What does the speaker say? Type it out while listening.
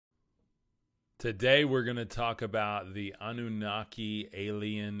Today we're going to talk about the Anunnaki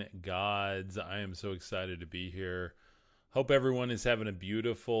alien gods. I am so excited to be here. Hope everyone is having a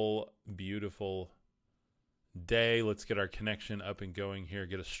beautiful, beautiful day. Let's get our connection up and going here.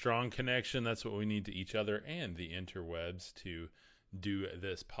 Get a strong connection. That's what we need to each other and the interwebs to do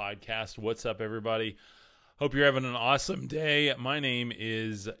this podcast. What's up, everybody? Hope you're having an awesome day. My name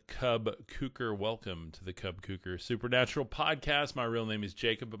is Cub Cooker. Welcome to the Cub Cooker Supernatural Podcast. My real name is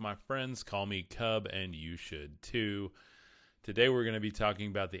Jacob, but my friends call me Cub, and you should too. Today we're going to be talking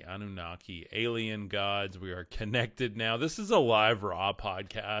about the Anunnaki alien gods. We are connected now. This is a live raw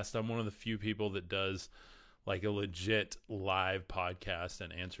podcast. I'm one of the few people that does like a legit live podcast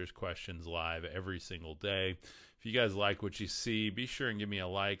and answers questions live every single day. If you guys like what you see, be sure and give me a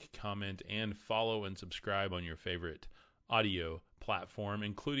like, comment, and follow and subscribe on your favorite audio platform,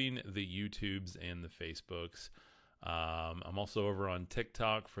 including the YouTubes and the Facebooks. I'm also over on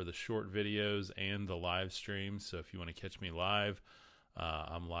TikTok for the short videos and the live streams. So if you want to catch me live,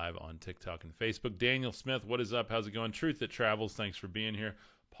 I'm live on TikTok and Facebook. Daniel Smith, what is up? How's it going? Truth That Travels, thanks for being here.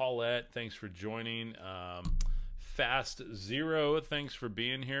 Paulette, thanks for joining. Fast Zero, thanks for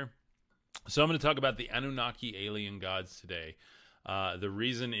being here. So I'm going to talk about the Anunnaki alien gods today. The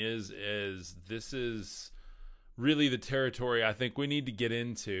reason is this is really the territory I think we need to get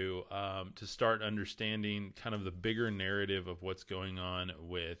into to start understanding kind of the bigger narrative of what's going on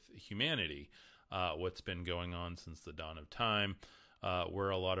with humanity, what's been going on since the dawn of time, where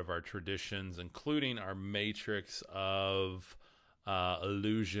a lot of our traditions, including our matrix of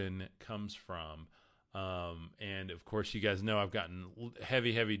illusion, comes from. And of course, you guys know I've gotten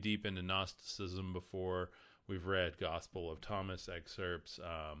heavy deep into Gnosticism before. We've read Gospel of Thomas excerpts.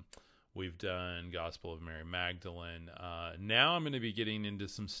 We've done Gospel of Mary Magdalene. Now I'm going to be getting into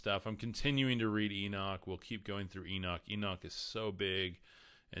some stuff. I'm continuing to read Enoch. We'll keep going through Enoch. Enoch is so big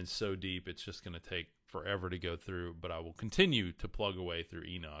and so deep, it's just going to take forever to go through, but I will continue to plug away through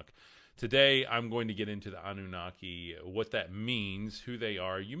Enoch. Today, I'm going to get into the Anunnaki, what that means, who they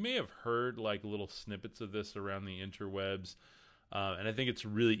are. You may have heard like little snippets of this around the interwebs, and I think it's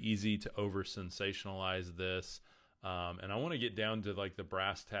really easy to over-sensationalize this. And I want to get down to like the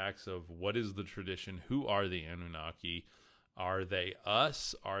brass tacks of what is the tradition, who are the Anunnaki, are they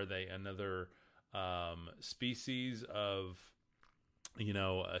us, are they another species of,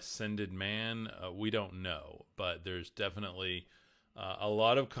 ascended man? We don't know, but there's definitely a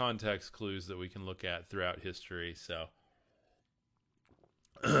lot of context clues that we can look at throughout history. So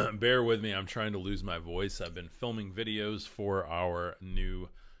bear with me. I'm trying to lose my voice. I've been filming videos for our new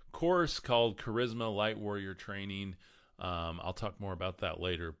course called Charisma Light Warrior Training. I'll talk more about that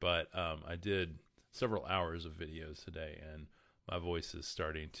later, but I did several hours of videos today, and my voice is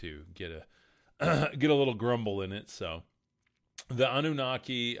starting to get a little grumble in it. So the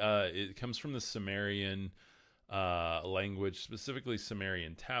Anunnaki, it comes from the Sumerian language, specifically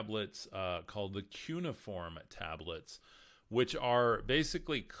Sumerian tablets called the cuneiform tablets, which are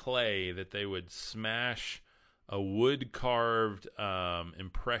basically clay that they would smash a wood carved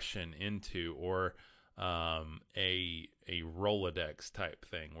impression into, or a Rolodex type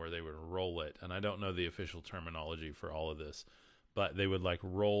thing where they would roll it. And I don't know the official terminology for all of this, but they would like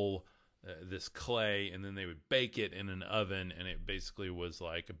roll this clay, and then they would bake it in an oven, and it basically was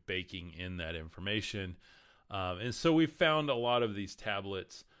like baking in that information. And so we found a lot of these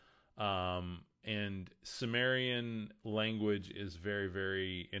tablets, and Sumerian language is very,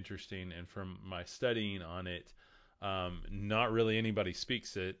 very interesting. And from my studying on it, not really anybody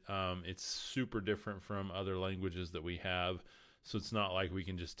speaks it. It's super different from other languages that we have. So it's not like we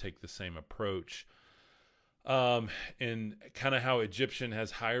can just take the same approach. And kind of how Egyptian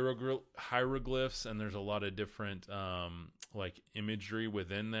has hieroglyphs, and there's a lot of different like imagery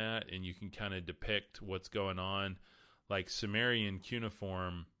within that, and you can kind of depict what's going on. Like Sumerian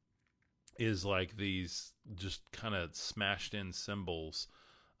cuneiform is like these just kind of smashed in symbols,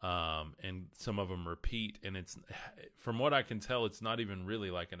 and some of them repeat, and it's, from what I can tell, it's not even really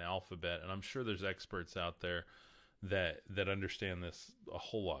like an alphabet. And I'm sure there's experts out there that understand this a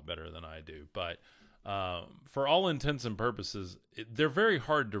whole lot better than I do, but for all intents and purposes, they're very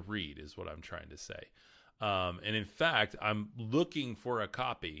hard to read, is what I'm trying to say. And in fact, I'm looking for a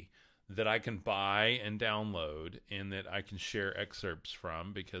copy that I can buy and download, and that I can share excerpts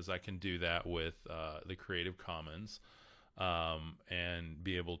from, because I can do that with the Creative Commons, and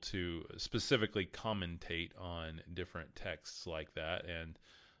be able to specifically commentate on different texts like that. And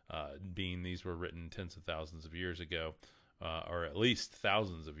being these were written tens of thousands of years ago, or at least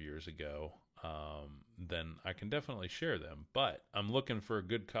thousands of years ago, then I can definitely share them. But I'm looking for a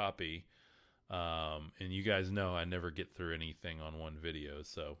good copy And you guys know I never get through anything on one video,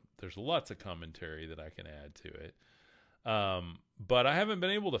 so there's lots of commentary that I can add to it. But I haven't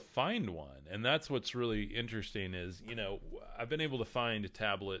been able to find one, and that's what's really interesting is, I've been able to find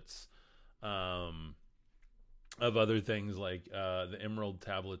tablets of other things like the Emerald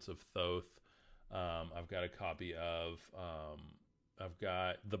Tablets of Thoth. I've got a copy of, I've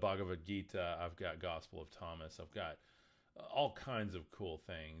got the Bhagavad Gita, I've got Gospel of Thomas, I've got all kinds of cool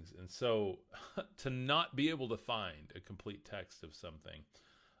things. And so to not be able to find a complete text of something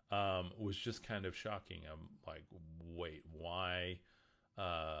was just kind of shocking. I'm like, wait, why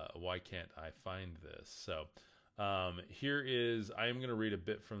can't I find this? So here is, I am going to read a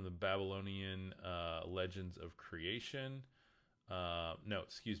bit from the Babylonian Legends of Creation.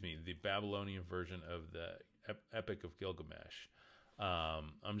 The Babylonian version of the Epic of Gilgamesh.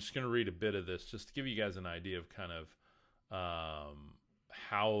 I'm just going to read a bit of this just to give you guys an idea of kind of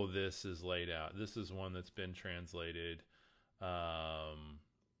how this is laid out. This is one that's been translated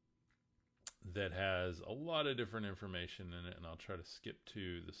that has a lot of different information in it, and I'll try to skip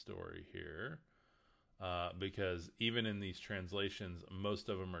to the story here because even in these translations, most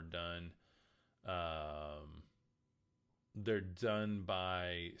of them are done. They're done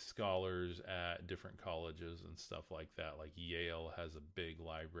by scholars at different colleges and stuff like that. Like Yale has a big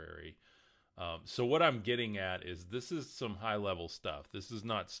library. So what I'm getting at is this is some high level stuff. This is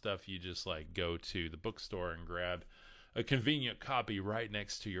not stuff you just like go to the bookstore and grab a convenient copy right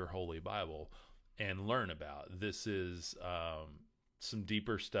next to your Holy Bible and learn about. This is some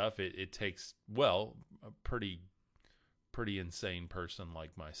deeper stuff. It takes, well, a pretty insane person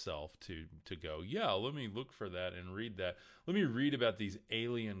like myself to go, yeah, let me look for that and read that. Let me read about these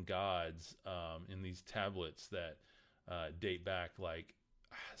alien gods in these tablets that date back like,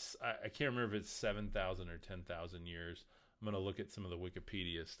 I can't remember if it's 7,000 or 10,000 years. I'm going to look at some of the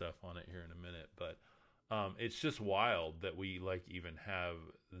Wikipedia stuff on it here in a minute, but it's just wild that we like even have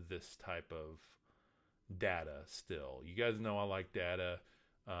this type of data still. You guys know I like data.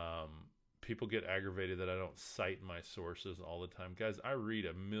 People get aggravated that I don't cite my sources all the time. Guys, I read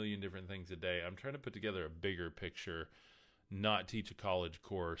a million different things a day. I'm trying to put together a bigger picture, not teach a college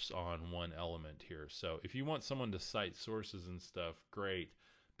course on one element here. So if you want someone to cite sources and stuff, great.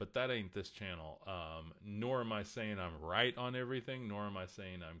 But that ain't this channel. Nor am I saying I'm right on everything, nor am I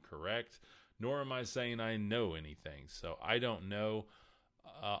saying I'm correct, nor am I saying I know anything. So I don't know.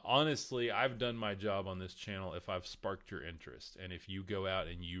 Honestly, I've done my job on this channel if I've sparked your interest and if you go out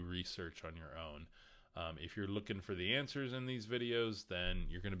and you research on your own. If you're looking for the answers in these videos, then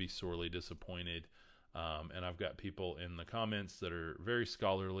you're going to be sorely disappointed. And I've got people in the comments that are very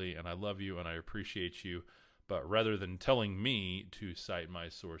scholarly, and I love you and I appreciate you. But rather than telling me to cite my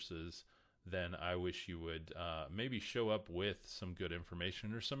sources, then I wish you would maybe show up with some good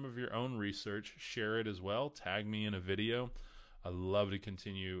information or some of your own research. Share it as well. Tag me in a video. I'd love to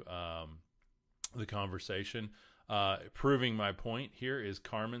continue the conversation. Proving my point here is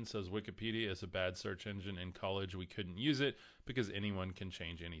Carmen says Wikipedia is a bad search engine. In college, we couldn't use it because anyone can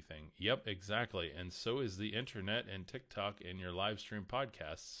change anything. Yep, exactly. And so is the internet and TikTok and your live stream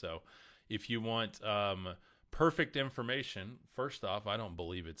podcasts. So if you want perfect information, first off, I don't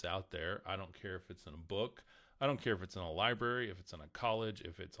believe it's out there. I don't care if it's in a book. I don't care if it's in a library, if it's in a college,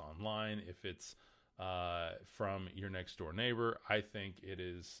 if it's online, if it's from your next door neighbor. I think it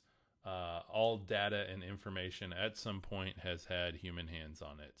is all data and information at some point has had human hands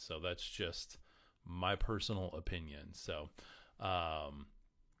on it. So that's just my personal opinion. So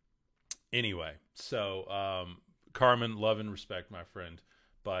anyway, so Carmen, love and respect, my friend.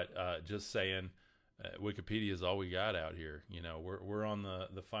 But just saying, Wikipedia is all we got out here. You know, we're on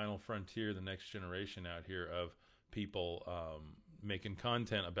the final frontier, the next generation out here of people making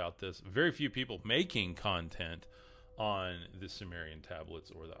content about this. Very few people making content on the Sumerian tablets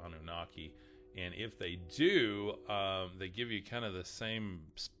or the Anunnaki. And if they do, they give you kind of the same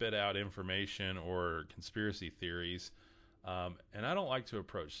spit out information or conspiracy theories. And I don't like to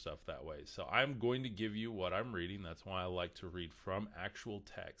approach stuff that way. So I'm going to give you what I'm reading. That's why I like to read from actual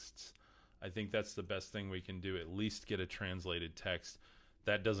texts. I think that's the best thing we can do, at least get a translated text.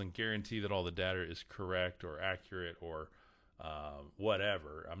 That doesn't guarantee that all the data is correct or accurate or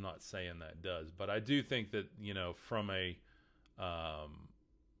whatever. I'm not saying that does, but I do think that, you know, from my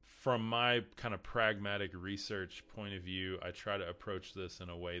kind of pragmatic research point of view, I try to approach this in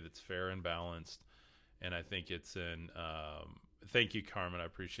a way that's fair and balanced. And I think it's thank you, Carmen. I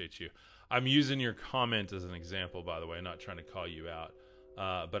appreciate you. I'm using your comment as an example, by the way, not trying to call you out.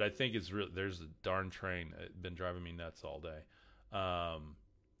 But I think it's real. There's a darn train been driving me nuts all day.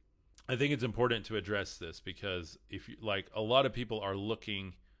 I think it's important to address this because if you, like, a lot of people are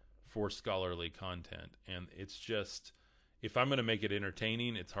looking for scholarly content. And it's just, if I'm going to make it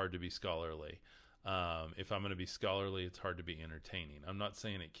entertaining, it's hard to be scholarly. If I'm going to be scholarly, it's hard to be entertaining. I'm not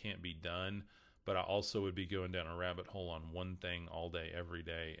saying it can't be done, but I also would be going down a rabbit hole on one thing all day, every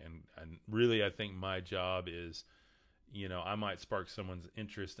day. And really, I think my job is, I might spark someone's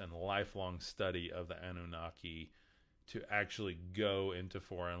interest in lifelong study of the Anunnaki to actually go into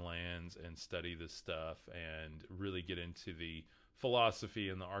foreign lands and study this stuff and really get into the philosophy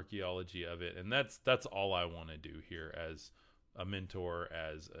and the archaeology of it. And that's all I want to do here as a mentor,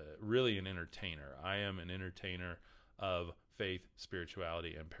 as really an entertainer. I am an entertainer of faith,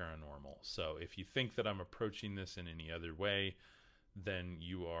 spirituality, and paranormal. So if you think that I'm approaching this in any other way, then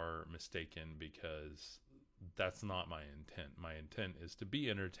you are mistaken, because that's not my intent. My intent is to be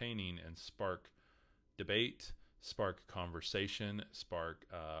entertaining and spark debate, spark conversation, spark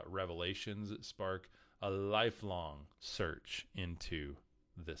revelations, spark a lifelong search into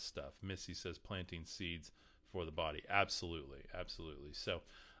this stuff. Missy says planting seeds for the body. Absolutely. Absolutely. So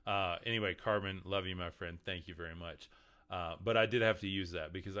anyway, Carbon, love you, my friend. Thank you very much. But I did have to use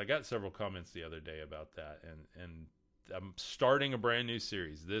that because I got several comments the other day about that, and I'm starting a brand new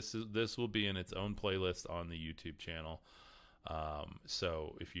series. This will be in its own playlist on the YouTube channel.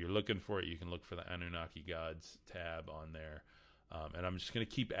 So if you're looking for it, you can look for the Anunnaki Gods tab on there. And I'm just going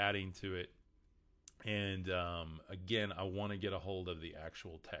to keep adding to it. And again, I want to get a hold of the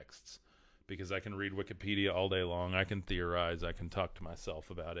actual texts, because I can read Wikipedia all day long. I can theorize. I can talk to myself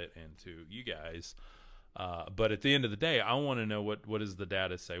about it and to you guys. But at the end of the day, I want to know what does the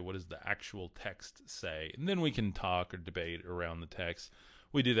data say? What does the actual text say? And then we can talk or debate around the text.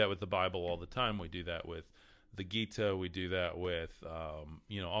 We do that with the Bible all the time. We do that with the Gita. We do that with,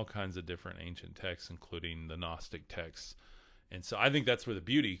 all kinds of different ancient texts, including the Gnostic texts. And so I think that's where the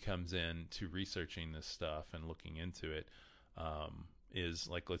beauty comes in to researching this stuff and looking into it, is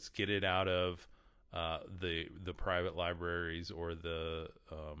like, let's get it out of the private libraries or the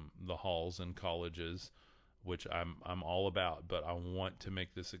halls and colleges, which I'm all about, but I want to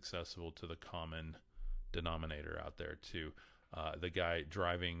make this accessible to the common denominator out there, to the guy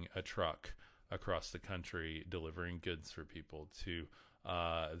driving a truck across the country delivering goods for people, to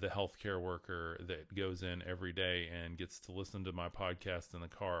the healthcare worker that goes in every day and gets to listen to my podcast in the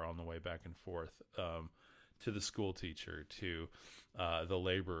car on the way back and forth, to the school teacher, to the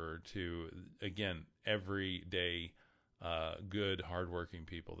laborer, to, again, everyday good, hardworking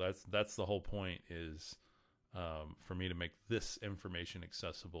people. That's the whole point, is for me to make this information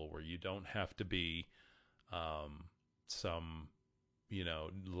accessible, where you don't have to be some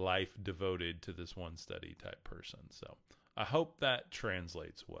life devoted to this one study type person. So I hope that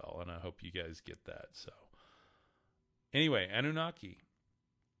translates well, and I hope you guys get that. So anyway, Anunnaki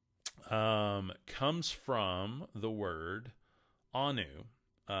comes from the word Anu.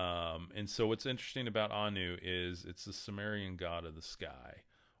 And so what's interesting about Anu is it's the Sumerian god of the sky,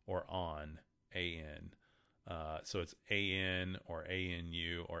 or An, A-N. So it's A-N or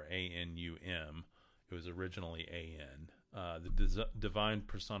A-N-U or A-N-U-M. It was originally A-N. The divine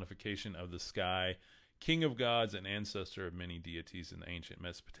personification of the sky, king of gods and ancestor of many deities in the ancient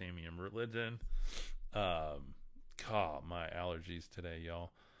Mesopotamian religion. God, my allergies today,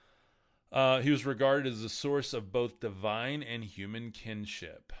 y'all. He was regarded as the source of both divine and human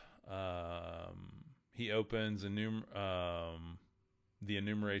kinship. He opens the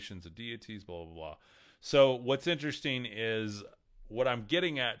enumerations of deities, blah, blah, blah. So what's interesting is, what I'm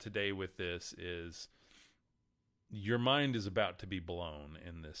getting at today with this is, your mind is about to be blown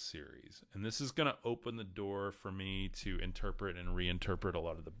in this series. And this is going to open the door for me to interpret and reinterpret a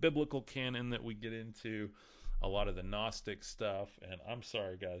lot of the biblical canon that we get into, a lot of the Gnostic stuff. And I'm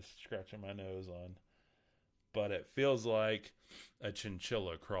sorry, guys, scratching my nose on, but it feels like a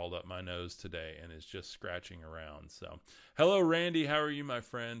chinchilla crawled up my nose today and is just scratching around. So hello, Randy. How are you, my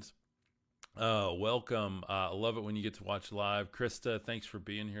friends? Welcome. I love it when you get to watch live. Krista, thanks for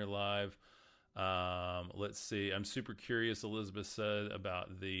being here live. Let's see. I'm super curious, Elizabeth said, about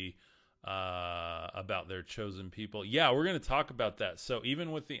their chosen people. Yeah, we're going to talk about that. So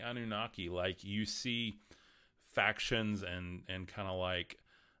even with the Anunnaki, like, you see factions and kind of like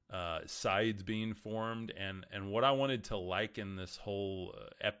sides being formed, and what I wanted to liken this whole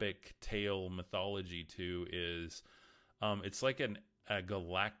epic tale mythology to is it's like a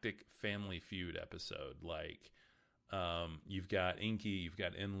galactic Family Feud episode. Like, you've got Enki, you've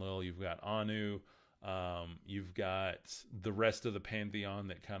got Enlil, you've got Anu, you've got the rest of the pantheon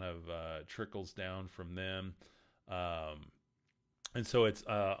that kind of trickles down from them. And so it's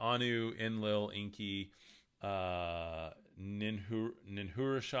Anu, Enlil, Enki, Ninhurashag,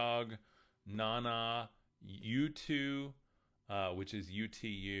 Nana, Utu, which is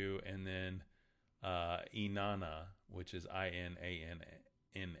UTU, and then Inanna, which is INANNA.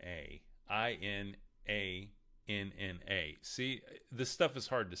 INANNA. See, this stuff is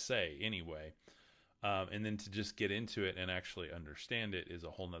hard to say anyway. And then to just get into it and actually understand it is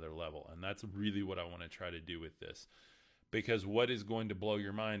a whole nother level. And that's really what I want to try to do with this. Because what is going to blow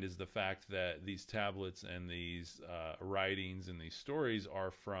your mind is the fact that these tablets and these writings and these stories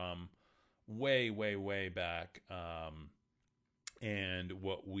are from way, way, way back. And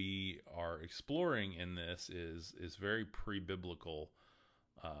what we are exploring in this is very pre-biblical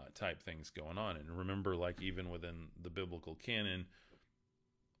type things going on. And remember, like, even within the biblical canon,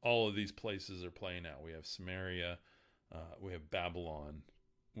 all of these places are playing out. We have Samaria, we have Babylon,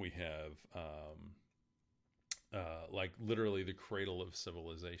 we have like literally the cradle of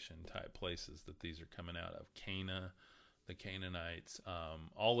civilization type places that these are coming out of. Cana, the Canaanites,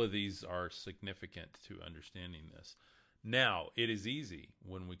 all of these are significant to understanding this. Now, it is easy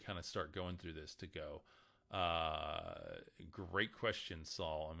when we kind of start going through this to go, great question,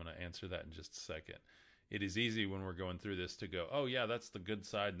 Saul. I'm going to answer that in just a second. It is easy when we're going through this to go, oh yeah, that's the good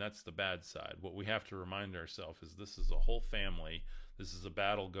side and that's the bad side. What we have to remind ourselves is this is a whole family. This is a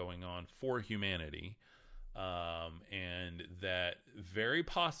battle going on for humanity. And that very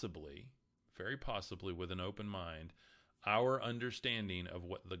possibly with an open mind, our understanding of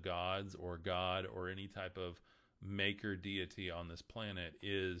what the gods or God or any type of maker deity on this planet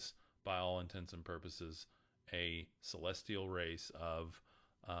is, by all intents and purposes, a celestial race of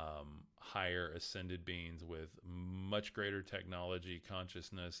higher ascended beings with much greater technology,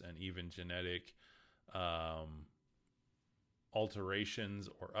 consciousness, and even genetic alterations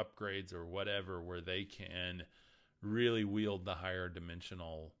or upgrades or whatever, where they can really wield the higher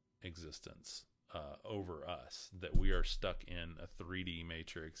dimensional existence over us, that we are stuck in a 3D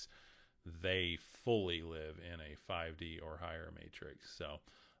matrix. They fully live in a 5D or higher matrix. So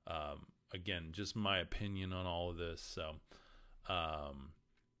again, just my opinion on all of this. So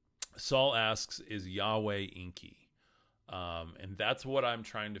Saul asks, is Yahweh Inky? And that's what I'm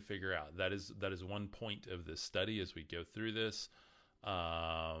trying to figure out. That is one point of this study as we go through this.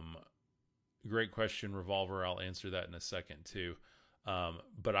 Great question, Revolver. I'll answer that in a second too.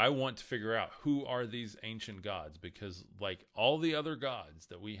 But I want to figure out, who are these ancient gods? Because like all the other gods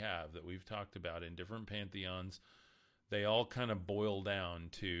that we have, that we've talked about in different pantheons, they all kind of boil down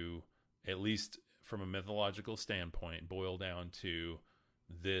to, at least from a mythological standpoint, boil down to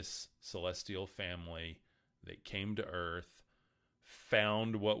this celestial family that came to Earth,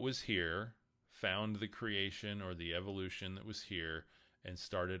 found what was here, found the creation or the evolution that was here, and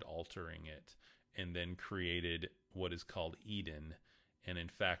started altering it, and then created what is called Eden. And in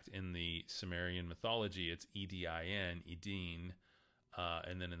fact, in the Sumerian mythology, it's Edin, Edin,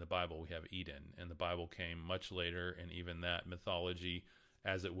 and then in the Bible we have Eden. And the Bible came much later, and even that mythology,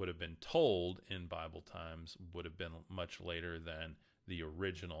 as it would have been told in Bible times, would have been much later than the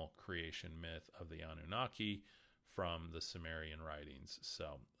original creation myth of the Anunnaki from the Sumerian writings.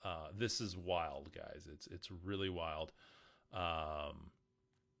 So this is wild, guys. It's really wild.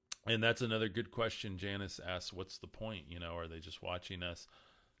 And that's another good question. Janice asks, what's the point? You know, are they just watching us?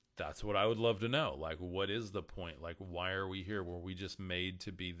 That's what I would love to know. Like, what is the point? Like, why are we here? Were we just made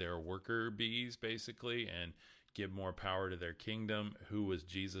to be their worker bees, basically, and give more power to their kingdom? Who was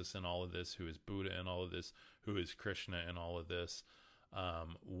Jesus in all of this? Who is Buddha in all of this? Who is Krishna in all of this?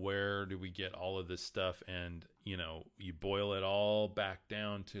 Where do we get all of this stuff? And, you know, you boil it all back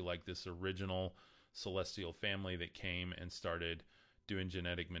down to like this original celestial family that came and started doing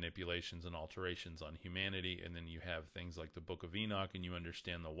genetic manipulations and alterations on humanity. And then you have things like the Book of Enoch, and you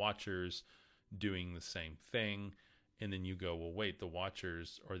understand the Watchers doing the same thing. And then you go, well, wait, the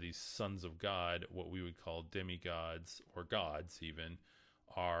Watchers are these sons of God, what we would call demigods, or gods even,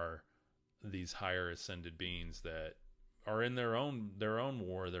 are these higher ascended beings that are in their own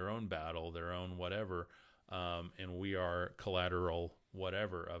war, their own battle, their own whatever, and we are collateral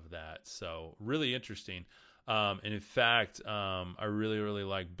whatever of that. So really interesting. And in fact, I really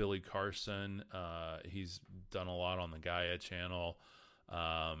like Billy Carson. He's done a lot on the Gaia channel.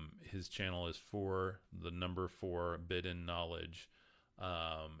 His channel is Forbidden Knowledge.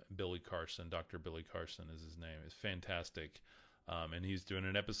 Billy Carson, Dr. Billy Carson is his name. It's fantastic. And he's doing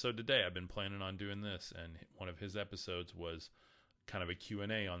an episode today. I've been planning on doing this, and one of his episodes was kind of a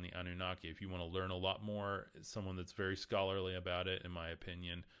Q&A on the Anunnaki. If you want to learn a lot more, someone that's very scholarly about it, in my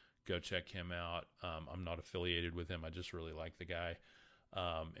opinion, go check him out. I'm not affiliated with him. I just really like the guy.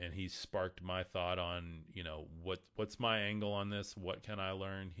 And he sparked my thought on, you know, what's my angle on this? What can I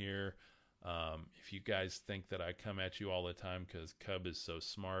learn here? If you guys think that I come at you all the time because Cub is so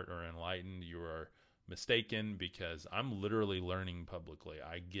smart or enlightened, you are mistaken, because I'm literally learning publicly.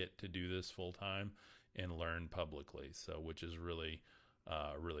 I get to do this full time and learn publicly, so which is really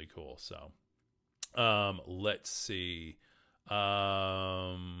really cool. So let's see. Okay,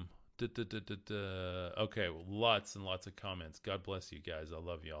 well, lots and lots of comments. God bless you guys. I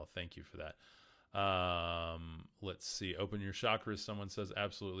love y'all. Thank you for that. Let's see. Open your chakras. Someone says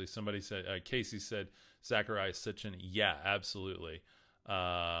absolutely. Somebody said Casey said Zachariah Sitchin. Yeah, absolutely.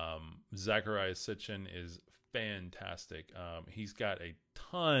 Zachariah Sitchin is fantastic. He's got a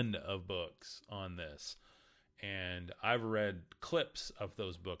ton of books on this, and I've read clips of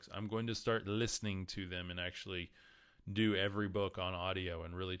those books. I'm going to start listening to them and actually do every book on audio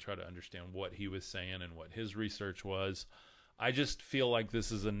and really try to understand what he was saying and what his research was. I just feel like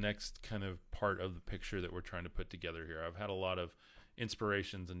this is the next kind of part of the picture that we're trying to put together here. I've had a lot of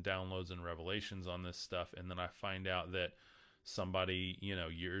inspirations and downloads and revelations on this stuff, and then I find out that somebody,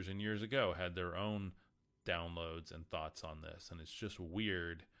 years and years ago had their own downloads and thoughts on this, and it's just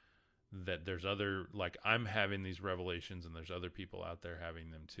weird that there's other, like, I'm having these revelations and there's other people out there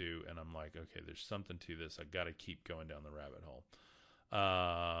having them too, and I'm like, okay, there's something to this. I got to keep going down the rabbit hole.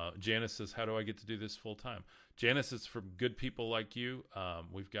 Janice says, how do I get to do this full time? Janice, it's for good people like you.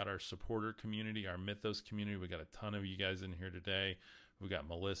 We've got our supporter community, our Mythos community. We got a ton of you guys in here today. We've got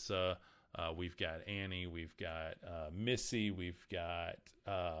Melissa, we've got Annie, we've got Missy, we've got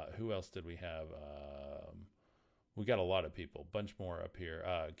who else did we have? We got a lot of people, bunch more up here.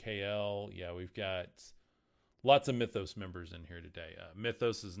 KL, yeah, we've got lots of Mythos members in here today.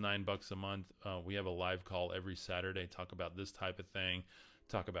 Mythos is $9 a month. We have a live call every Saturday, talk about this type of thing,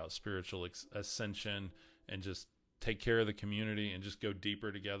 talk about spiritual ascension, and just take care of the community and just go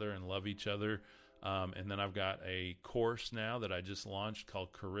deeper together and love each other. And then I've got a course now that I just launched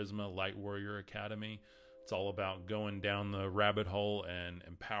called Charisma Light Warrior Academy. It's all about going down the rabbit hole and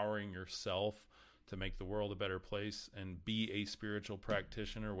empowering yourself to make the world a better place and be a spiritual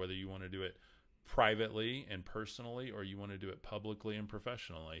practitioner, whether you want to do it privately and personally or you want to do it publicly and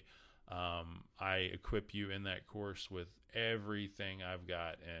professionally. I equip you in that course with everything I've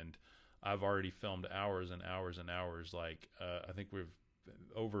got, and I've already filmed hours and hours and hours. Like I think we've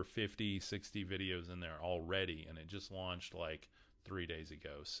over 50, 60 videos in there already, and it just launched like 3 days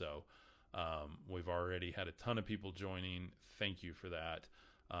ago. So we've already had a ton of people joining. Thank you for that.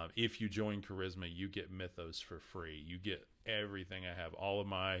 If you join Charisma, you get Mythos for free. You get everything I have. All of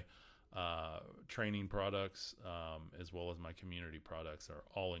my training products, as well as my community products, are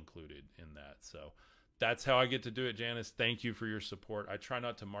all included in that. So that's how I get to do it, Janice. Thank you for your support. I try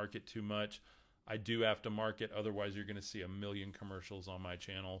not to market too much. I do have to market, otherwise you're going to see a million commercials on my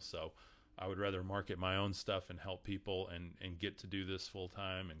channel. So I would rather market my own stuff and help people and get to do this full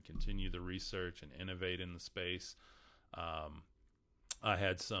time and continue the research and innovate in the space. I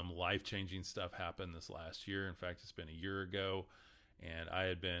had some life-changing stuff happen this last year. In fact, it's been a year ago, and I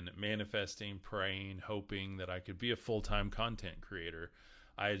had been manifesting, praying, hoping that I could be a full-time content creator.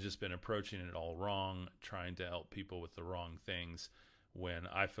 I had just been approaching it all wrong, trying to help people with the wrong things, when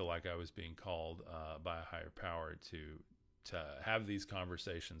I feel like I was being called by a higher power to have these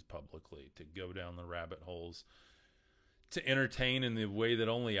conversations publicly, to go down the rabbit holes, to entertain in the way that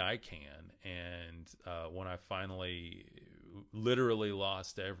only I can. And when I finally literally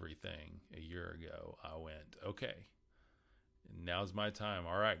lost everything a year ago, I went, okay, now's my time.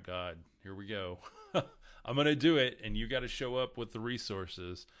 All right, God, here we go. I'm going to do it, and you got to show up with the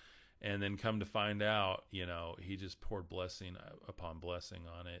resources. And then come to find out, he just poured blessing upon blessing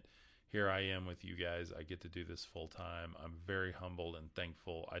on it. Here I am with you guys. I get to do this full time. I'm very humbled and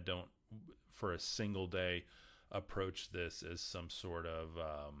thankful. I don't, for a single day, approach this as some sort of,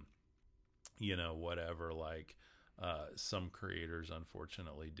 whatever, like some creators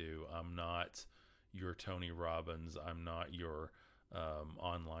unfortunately do. I'm not your Tony Robbins. I'm not your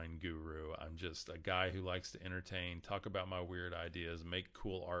online guru. I'm just a guy who likes to entertain, talk about my weird ideas, make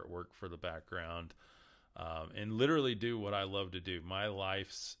cool artwork for the background, and literally do what I love to do. My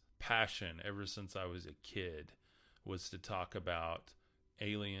life's passion ever since I was a kid was to talk about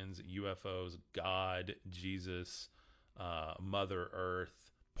aliens, UFOs, God, Jesus, Mother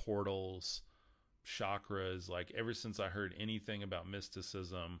Earth, portals, chakras. Like, ever since I heard anything about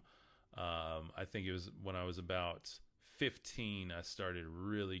mysticism, I think it was when I was about 15, I started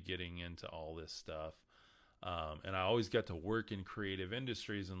really getting into all this stuff. And I always got to work in creative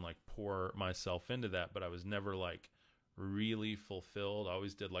industries and like pour myself into that, but I was never like really fulfilled. I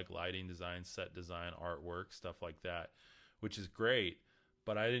always did like lighting design, set design, artwork, stuff like that, which is great,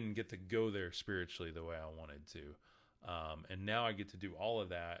 but I didn't get to go there spiritually the way I wanted to. And now I get to do all of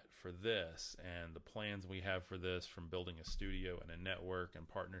that for this, and the plans we have for this, from building a studio and a network and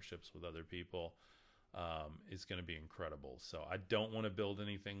partnerships with other people. is going to be incredible. So I don't want to build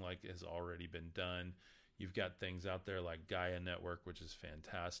anything like has already been done. You've got things out there like Gaia Network, which is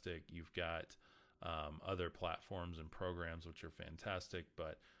fantastic. You've got other platforms and programs which are fantastic,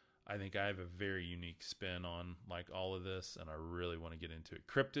 but I think I have a very unique spin on like all of this, and I really want to get into it.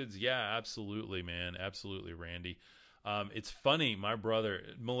 Cryptids, yeah, absolutely, man, absolutely, Randy. It's funny, my brother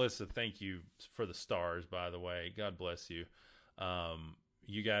Melissa. Thank you for the stars, by the way. God bless you.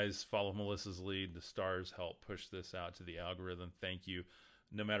 You guys follow Melissa's lead. The stars help push this out to the algorithm. Thank you.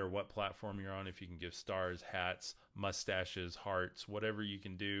 No matter what platform you're on, if you can give stars, hats, mustaches, hearts, whatever you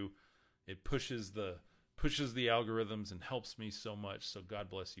can do, it pushes the algorithms and helps me so much. So God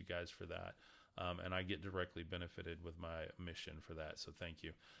bless you guys for that. And I get directly benefited with my mission for that. So thank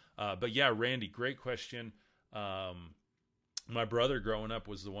you. But yeah, Randy, great question. My brother growing up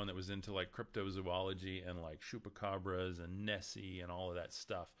was the one that was into like cryptozoology and like chupacabras and Nessie and all of that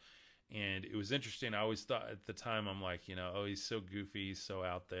stuff. And it was interesting. I always thought at the time, I'm like, oh, he's so goofy, he's so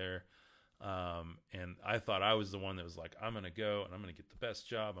out there. And I thought I was the one that was like, I'm going to go and I'm going to get the best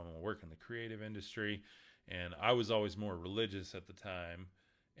job. I'm going to work in the creative industry. And I was always more religious at the time.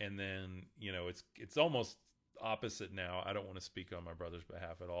 And then, it's almost opposite now. I don't want to speak on my brother's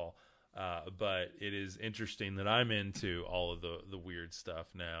behalf at all. But it is interesting that I'm into all of the weird stuff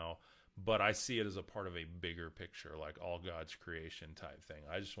now, but I see it as a part of a bigger picture, like all God's creation type thing.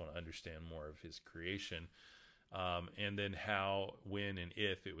 I just want to understand more of his creation, and then how, when, and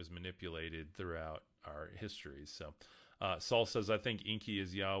if it was manipulated throughout our history. So Saul says, I think Enki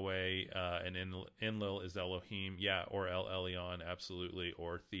is Yahweh, and Enlil is Elohim. Yeah, or El Elyon, absolutely.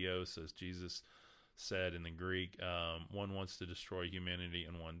 Or Theos, as Jesus said in the Greek. One wants to destroy humanity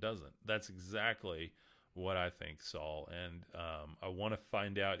and one doesn't. That's exactly what I think, Saul. And I want to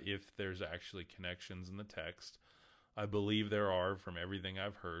find out if there's actually connections in the text. I believe there are, from everything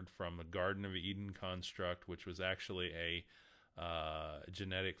I've heard, from the Garden of Eden construct, which was actually a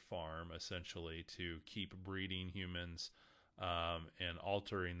genetic farm, essentially, to keep breeding humans and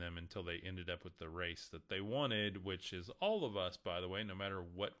altering them until they ended up with the race that they wanted, which is all of us, by the way, no matter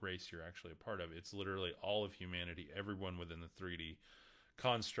what race you're actually a part of. It's literally all of humanity, everyone within the 3D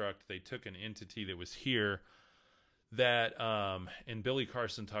construct. They took an entity that was here that, and Billy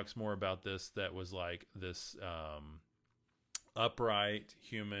Carson talks more about this, that was like this upright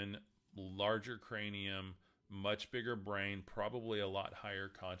human, larger cranium, much bigger brain, probably a lot higher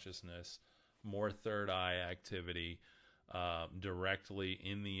consciousness, more third eye activity, directly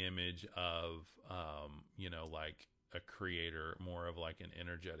in the image of, like a creator, more of like an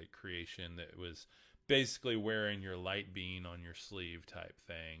energetic creation that was basically wearing your light being on your sleeve type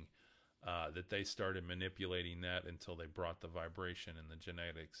thing. That they started manipulating that until they brought the vibration and the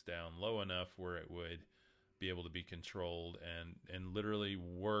genetics down low enough where it would be able to be controlled and literally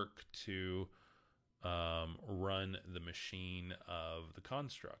work to run the machine of the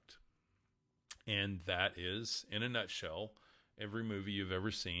construct. And that is, in a nutshell, every movie you've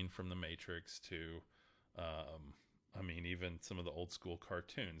ever seen, from The Matrix to, even some of the old school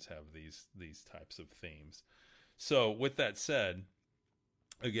cartoons have these types of themes. So with that said,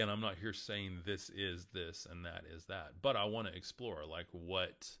 again, I'm not here saying this is this and that is that, but I want to explore like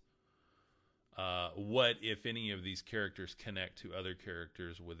what if any of these characters connect to other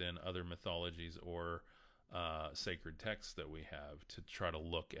characters within other mythologies or sacred texts that we have, to try to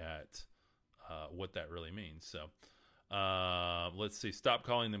look at what that really means. So let's see. Stop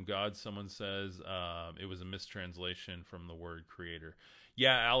calling them gods. Someone says it was a mistranslation from the word creator.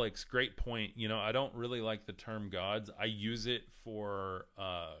 Yeah, Alex, great point. I don't really like the term gods. I use it for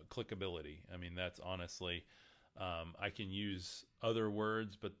clickability. That's honestly, I can use other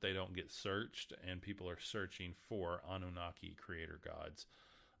words, but they don't get searched, and people are searching for Anunnaki creator gods.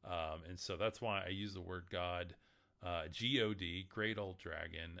 And so that's why I use the word God. God, great old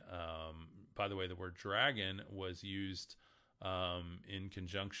dragon. By the way, the word dragon was used in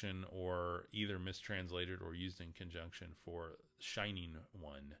conjunction, or either mistranslated or used in conjunction, for shining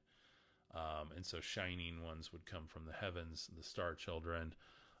one. And so shining ones would come from the heavens, the star children.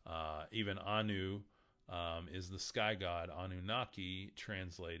 Even Anu is the sky god. Anunnaki,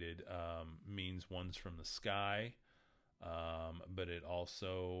 translated, means ones from the sky. But it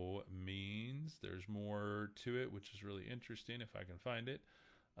also means there's more to it, which is really interesting if I can find it.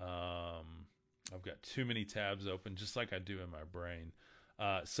 I've got too many tabs open, just like I do in my brain.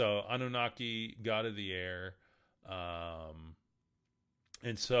 So Anunnaki, god of the air.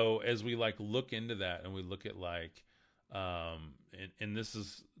 And so as we look into that, and we look at and this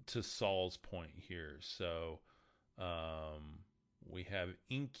is to Saul's point here. So we have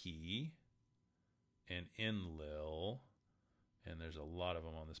Enki and Enlil and there's a lot of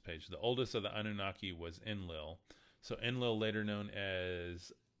them on this page. The oldest of the Anunnaki was Enlil. So Enlil, later known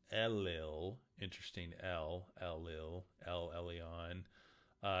as Elil, interesting Elil, El Elyon,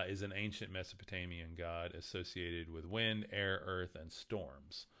 is an ancient Mesopotamian god associated with wind, air, earth, and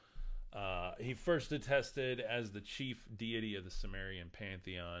storms. He first attested as the chief deity of the Sumerian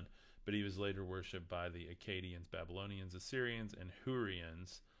pantheon, but he was later worshipped by the Akkadians, Babylonians, Assyrians, and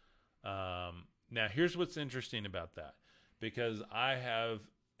Hurrians. Now, here's what's interesting about that, because I have,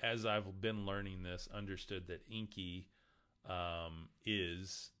 as I've been learning this, understood that Enki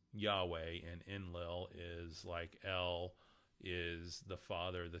is Yahweh, and Enlil is like El is the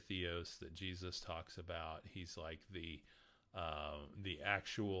Father, the Theos that Jesus talks about. He's like the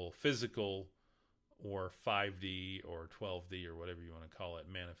actual physical or 5D or 12D or whatever you want to call it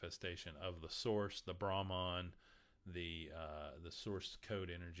manifestation of the source, the Brahman, the source code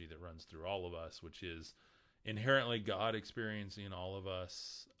energy that runs through all of us, which is inherently God experiencing all of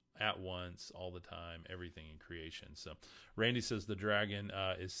us at once, all the time, everything in creation. So Randy says the dragon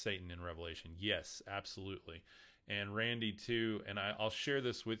is Satan in Revelation. Yes, absolutely. And Randy too, and I'll share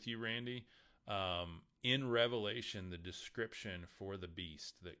this with you, Randy. In Revelation, the description for the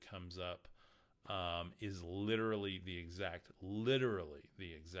beast that comes up is literally the exact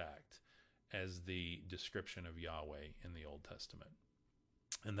as the description of Yahweh in the Old Testament.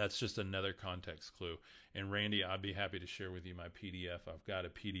 And that's just another context clue. And Randy, I'd be happy to share with you my PDF. I've got a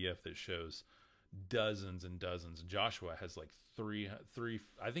PDF that shows dozens and dozens. Joshua has like three,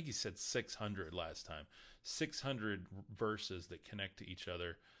 I think he said 600 last time, 600 verses that connect to each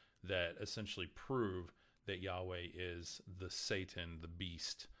other that essentially prove that Yahweh is the Satan, the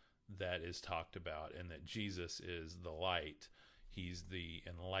beast that is talked about, and that Jesus is the light. He's the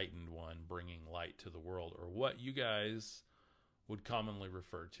enlightened one bringing light to the world, or what you guys would commonly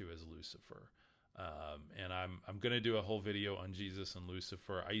refer to as Lucifer. And I'm going to do a whole video on Jesus and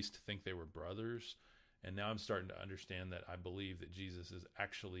Lucifer. I used to think they were brothers, and now I'm starting to understand that I believe that Jesus is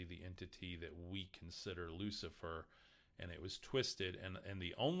actually the entity that we consider Lucifer, and it was twisted. And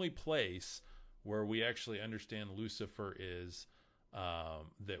the only place where we actually understand Lucifer is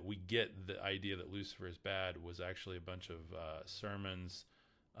that we get the idea that Lucifer is bad was actually a bunch of sermons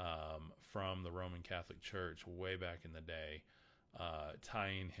from the Roman Catholic Church way back in the day,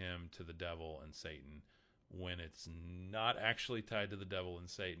 tying him to the devil and Satan, when it's not actually tied to the devil and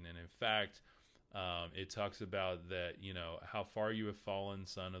Satan. And in fact, it talks about that, how far you have fallen,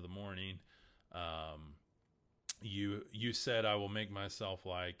 son of the morning. You said, I will make myself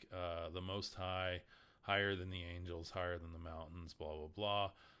like the Most High, higher than the angels, higher than the mountains, blah, blah, blah.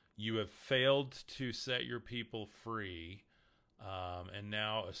 You have failed to set your people free, and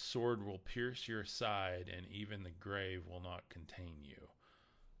now a sword will pierce your side, and even the grave will not contain you.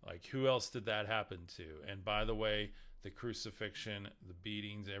 Like, who else did that happen to? And by the way, the crucifixion, the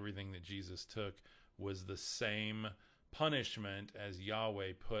beatings, everything that Jesus took was the same punishment as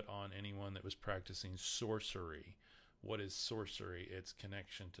Yahweh put on anyone that was practicing sorcery. What is sorcery? It's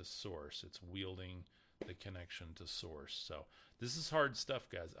connection to source. It's wielding the connection to source. So this is hard stuff,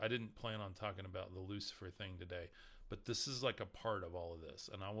 guys. I didn't plan on talking about the Lucifer thing today, but this is like a part of all of this,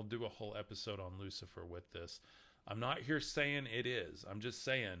 and I will do a whole episode on Lucifer with this. I'm not here saying it is. I'm just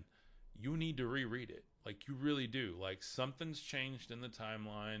saying you need to reread it. Like, you really do. Like, something's changed in the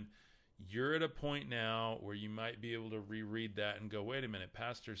timeline. You're at a point now where you might be able to reread that and go, wait a minute,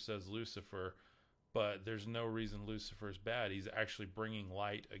 Pastor says Lucifer, but there's no reason Lucifer's bad. He's actually bringing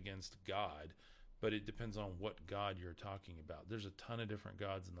light against God. But it depends on what God you're talking about. There's a ton of different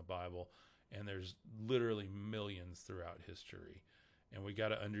gods in the Bible, and there's literally millions throughout history. And we got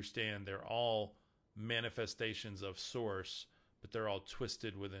to understand they're all manifestations of source, but they're all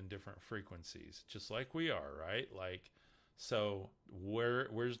twisted within different frequencies, just like we are, right? Like, so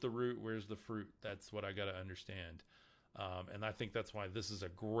where's the root? Where's the fruit? That's what I got to understand. And I think that's why this is a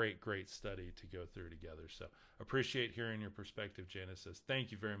great, great study to go through together. So appreciate hearing your perspective, Genesis.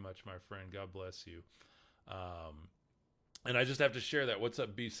 Thank you very much, my friend. God bless you. And I just have to share that. What's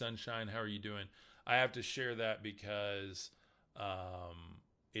up, B Sunshine? How are you doing? I have to share that because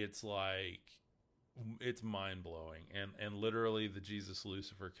it's like, it's mind-blowing. And literally the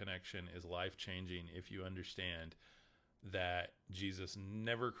Jesus-Lucifer connection is life-changing if you understand that Jesus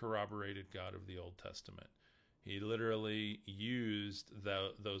never corroborated God of the Old Testament. He literally used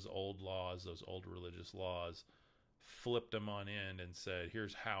those old laws, those old religious laws, flipped them on end and said,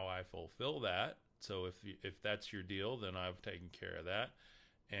 here's how I fulfill that. So if that's your deal, then I've taken care of that.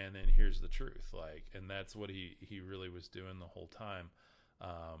 And then here's the truth. And that's what he really was doing the whole time.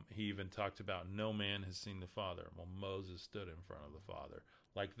 He even talked about no man has seen the Father. Well, Moses stood in front of the Father.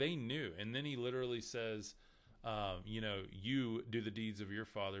 Like, they knew. And then he literally says, You do the deeds of your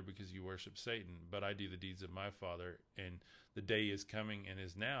father because you worship Satan, but I do the deeds of my father. And the day is coming and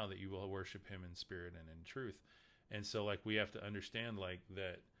is now that you will worship him in spirit and in truth. And so, like, we have to understand, like,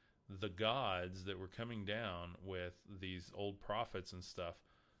 that the gods that were coming down with these old prophets and stuff,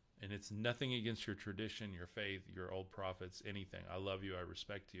 and it's nothing against your tradition, your faith, your old prophets, anything. I love you. I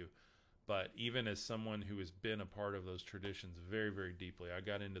respect you. But even as someone who has been a part of those traditions very, very deeply, I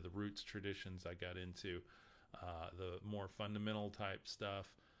got into the roots traditions. I got into the more fundamental type stuff,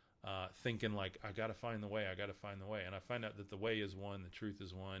 thinking like, I got to find the way. I got to find the way. And I find out that the way is one. The truth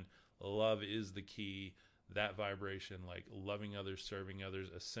is one. Love is the key. That vibration, like loving others, serving others,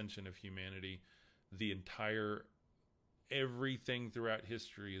 ascension of humanity, everything throughout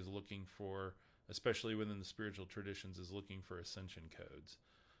history is looking for, especially within the spiritual traditions, is looking for ascension codes.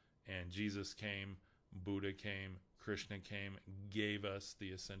 And Jesus came, Buddha came, Krishna came, gave us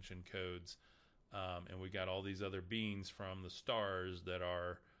the ascension codes. And we got all these other beings from the stars that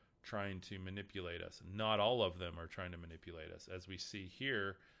are trying to manipulate us. Not all of them are trying to manipulate us. As we see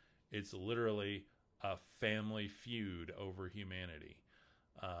here, it's literally a family feud over humanity.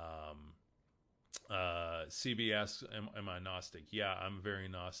 CB asks, am I Gnostic? Yeah, I'm very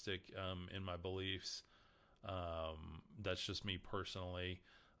Gnostic in my beliefs. That's just me personally.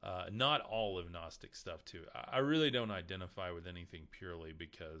 Not all of Gnostic stuff, too. I really don't identify with anything purely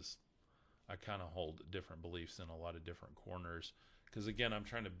because I kind of hold different beliefs in a lot of different corners. Because, again, I'm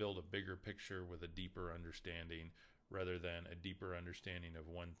trying to build a bigger picture with a deeper understanding rather than a deeper understanding of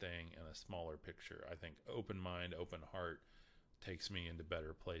one thing and a smaller picture. I think open mind, open heart takes me into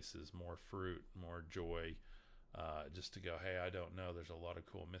better places, more fruit, more joy, just to go, hey, I don't know. There's a lot of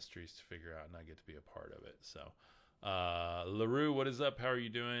cool mysteries to figure out, and I get to be a part of it. So, LaRue, what is up? How are you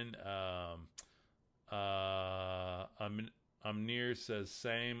doing? Amnir says,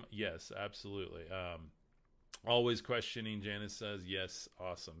 same. Yes, absolutely. Always questioning, Janice says, yes,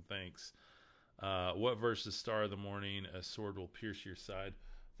 awesome, thanks. What verse is Star of the Morning? A sword will pierce your side.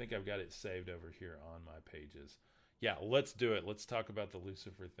 I think I've got it saved over here on my pages. Yeah, let's do it. Let's talk about the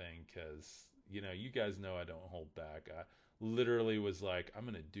Lucifer thing because, you guys know I don't hold back. I literally was like, I'm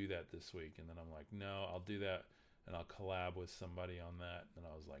going to do that this week. And then I'm like, no, I'll do that and I'll collab with somebody on that. And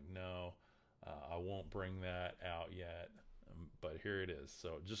I was like, no, I won't bring that out yet. But here it is.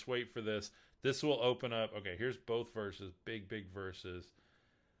 So just wait for this. This will open up. Okay, here's both verses, big verses.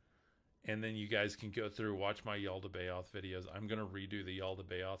 And then you guys can go through, watch my Yaldabaoth videos. I'm going to redo the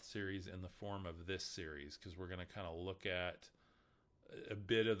Yaldabaoth series in the form of this series because we're going to kind of look at a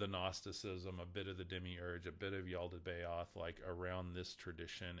bit of the Gnosticism, a bit of the Demiurge, a bit of Yaldabaoth, like around this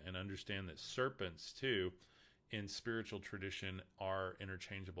tradition, and understand that serpents, too, in spiritual tradition are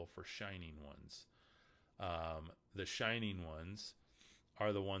interchangeable for shining ones. The shining ones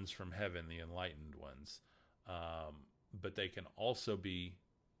are the ones from heaven, the enlightened ones. But they can also be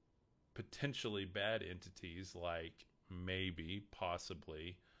potentially bad entities, like maybe,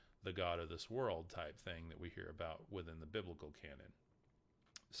 possibly, the god of this world type thing that we hear about within the biblical canon.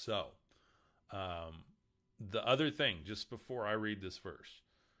 So, the other thing, just before I read this verse,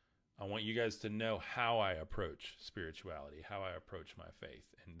 I want you guys to know how I approach spirituality, how I approach my faith.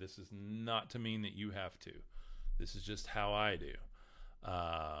 And this is not to mean that you have to. This is just how I do.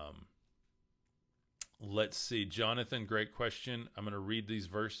 Let's see, Jonathan, great question. I'm going to read these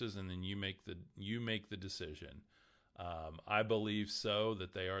verses and then you make the decision. I believe so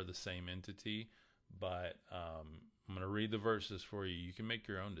that they are the same entity, but I'm going to read the verses for you. You can make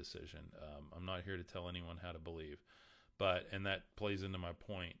your own decision. I'm not here to tell anyone how to believe, and that plays into my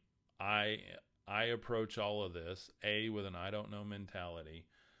point. I approach all of this A, with an I don't know mentality,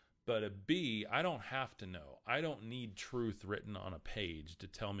 but a B, I don't have to know. I don't need truth written on a page to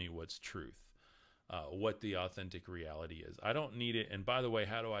tell me what's truth. What the authentic reality is. I don't need it. And by the way,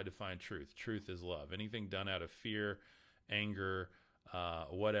 how do I define truth? Truth is love. Anything done out of fear, anger,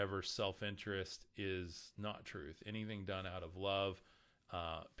 whatever, self-interest is not truth. Anything done out of love,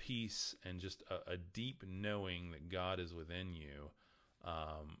 peace, and just a deep knowing that God is within you,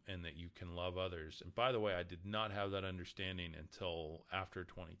 and that you can love others. And by the way, I did not have that understanding until after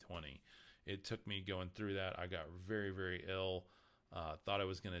 2020. It took me going through that. I got very, very ill. Thought I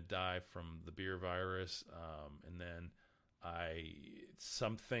was going to die from the beer virus, and then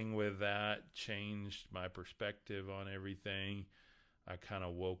something with that changed my perspective on everything. I kind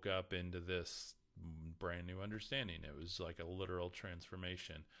of woke up into this brand new understanding. It was like a literal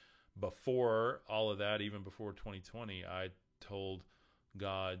transformation. Before all of that, even before 2020, I told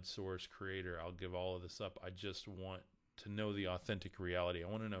God, Source, Creator, I'll give all of this up. I just want to know the authentic reality. I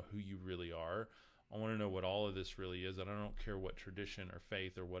want to know who you really are. I want to know what all of this really is, and I don't care what tradition or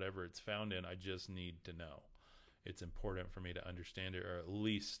faith or whatever it's found in. I just need to know. it's important for me to understand it, or at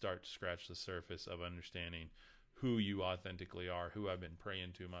least start to scratch the surface of understanding who you authentically are, who I've been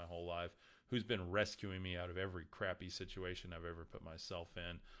praying to my whole life, who's been rescuing me out of every crappy situation I've ever put myself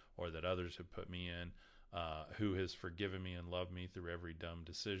in, or that others have put me in, who has forgiven me and loved me through every dumb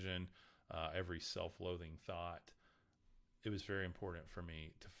decision, every self-loathing thought. It was very important for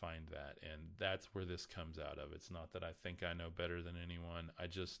me to find that, and that's where this comes out of. It's not that I think I know better than anyone. I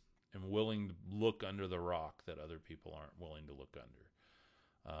just am willing to look under the rock that other people aren't willing to look under.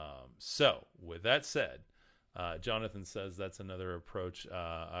 So, with that said, Jonathan says that's another approach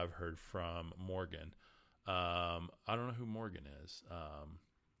I've heard from Morgan. I don't know who Morgan is,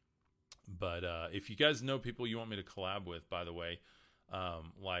 but if you guys know people you want me to collab with, by the way,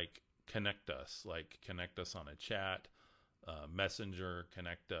 like connect us on a chat, messenger,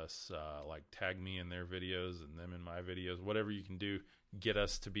 connect us, like tag me in their videos and them in my videos, whatever you can do, get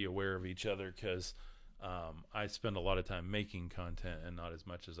us to be aware of each other, because I spend a lot of time making content and not as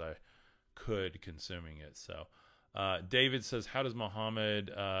much as I could consuming it. So David says, how does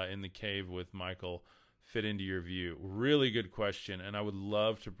Muhammad in the cave with Michael fit into your view? Really good question, and I would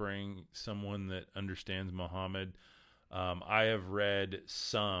love to bring someone that understands Muhammad. I have read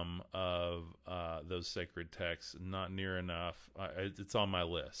some of those sacred texts, not near enough. It's on my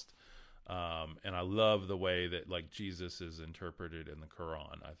list. And I love the way that like Jesus is interpreted in the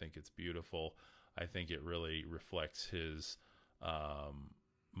Quran. I think it's beautiful. I think it really reflects his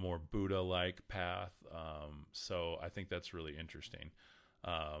more Buddha-like path. So I think that's really interesting.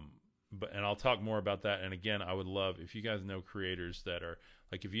 And I'll talk more about that. And again, I would love if you guys know creators that are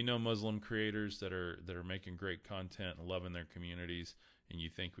like, if you know Muslim creators that are making great content and loving their communities, and you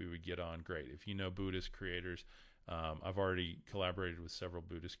think we would get on, great. If you know Buddhist creators, I've already collaborated with several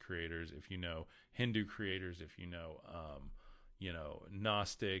Buddhist creators. If you know Hindu creators, if you know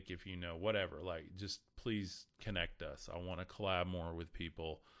Gnostic, if you know whatever, like just please connect us. I want to collab more with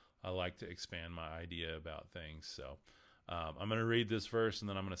people. I like to expand my idea about things. So I'm going to read this verse and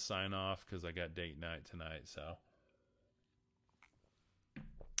then I'm going to sign off because I got date night tonight. So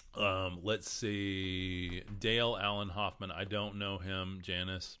let's see. Dale Allen Hoffman. I don't know him.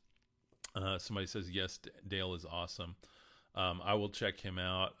 Janice. Somebody says, yes, Dale is awesome. I will check him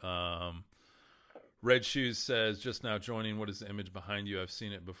out. Red Shoes says, just now joining. What is the image behind you? I've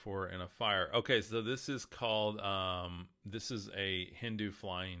seen it before in a fire. Okay, so this is called, this is a Hindu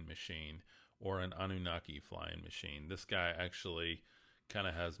flying machine, or an Anunnaki flying machine. This guy actually kind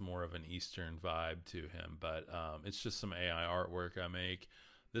of has more of an Eastern vibe to him, but it's just some AI artwork I make.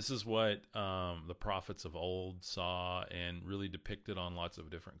 This is what the prophets of old saw and really depicted on lots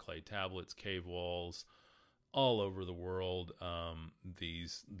of different clay tablets, cave walls, all over the world.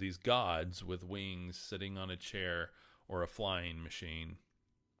 These gods with wings sitting on a chair or a flying machine.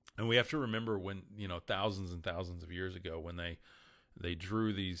 And we have to remember when, thousands and thousands of years ago, when they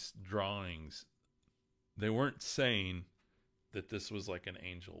drew these drawings, they weren't saying that this was like an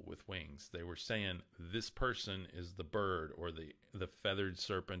angel with wings. They were saying this person is the bird or the feathered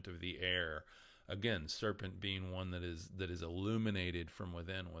serpent of the air. Again, serpent being one that is illuminated from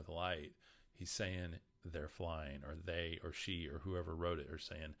within with light. He's saying they're flying, or they or she or whoever wrote it are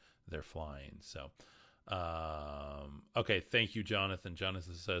saying they're flying. So, okay. Thank you, Jonathan.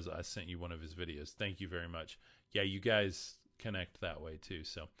 Jonathan says, I sent you one of his videos. Thank you very much. Yeah, you guys connect that way too.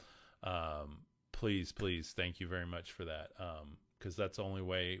 So, please, thank you very much for that. Because that's the only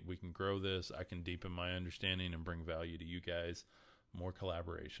way we can grow this. I can deepen my understanding and bring value to you guys. More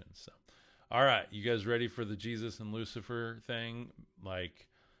collaborations. So, all right, you guys ready for the Jesus and Lucifer thing? Like,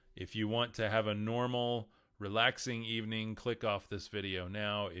 if you want to have a normal, relaxing evening, click off this video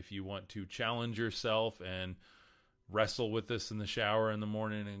now. If you want to challenge yourself and wrestle with this in the shower in the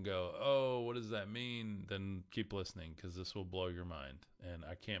morning and go, oh, what does that mean? Then keep listening, because this will blow your mind. And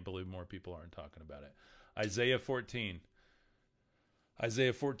I can't believe more people aren't talking about it. Isaiah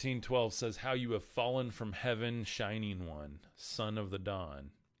 14:12 says, how you have fallen from heaven, shining one, son of the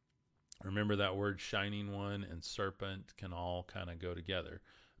dawn. Remember that word shining one and serpent can all kind of go together.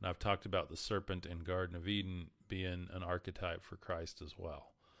 And I've talked about the serpent in Garden of Eden being an archetype for Christ as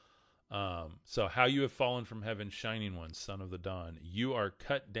well. So how you have fallen from heaven, shining one, son of the dawn. You are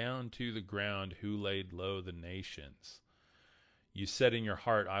cut down to the ground, who laid low the nations. You said in your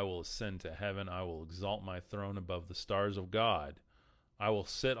heart, I will ascend to heaven. I will exalt my throne above the stars of God. I will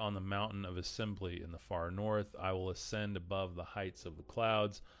sit on the mountain of assembly in the far north. I will ascend above the heights of the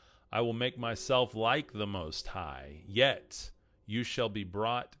clouds. I will make myself like the Most High. Yet you shall be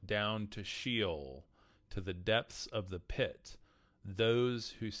brought down to Sheol, to the depths of the pit.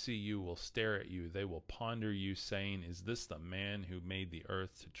 Those who see you will stare at you. They will ponder you, saying, is this the man who made the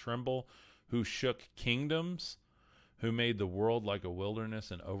earth to tremble, who shook kingdoms? who made the world like a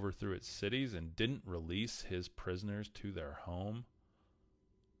wilderness and overthrew its cities and didn't release his prisoners to their home.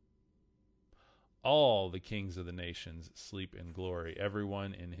 All the kings of the nations sleep in glory,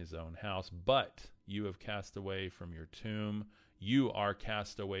 everyone in his own house. But you have cast away from your tomb. You are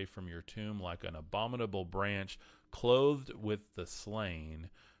cast away from your tomb like an abominable branch, clothed with the slain,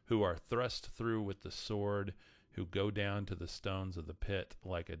 who are thrust through with the sword, who go down to the stones of the pit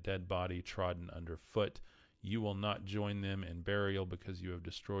like a dead body trodden underfoot. You will not join them in burial because you have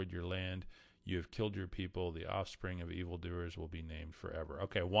destroyed your land. You have killed your people. The offspring of evildoers will be named forever.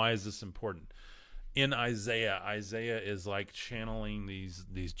 Okay, why is this important? In Isaiah is like channeling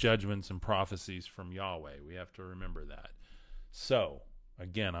these judgments and prophecies from Yahweh. We have to remember that. So,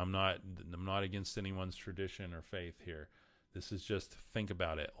 again, I'm not against anyone's tradition or faith here. This is just, think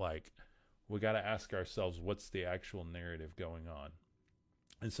about it. Like, we got to ask ourselves, what's the actual narrative going on?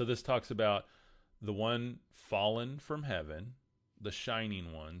 And so this talks about the one fallen from heaven, the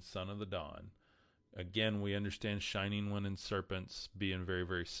shining one, son of the dawn. Again, we understand shining one and serpents being very,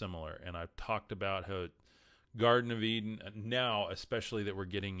 very similar. And I've talked about how Garden of Eden, now especially that we're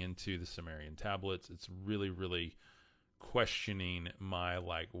getting into the Sumerian tablets, it's really, really questioning my,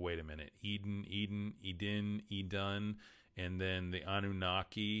 like, wait a minute, Eden, Edun, and then the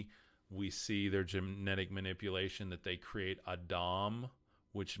Anunnaki, we see their genetic manipulation that they create Adam,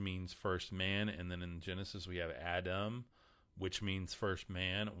 which means first man, and then in Genesis we have Adam, which means first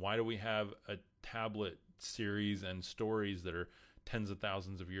man. Why do we have a tablet series and stories that are tens of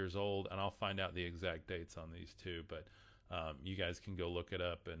thousands of years old? And I'll find out the exact dates on these too, but you guys can go look it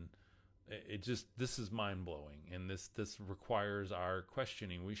up. And it just, this is mind-blowing, and this requires our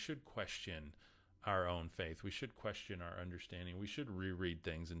questioning. We should question our own faith. We should question our understanding. We should reread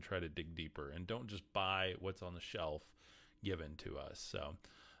things and try to dig deeper, and don't just buy what's on the shelf given to us. So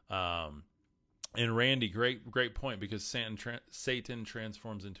and Randy, great point, because Satan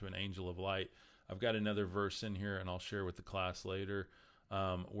transforms into an angel of light. I've got another verse in here, and I'll share with the class later,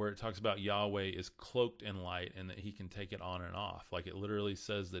 where it talks about Yahweh is cloaked in light and that he can take it on and off. Like, it literally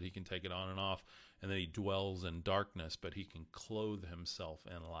says that he can take it on and off, and that he dwells in darkness, but he can clothe himself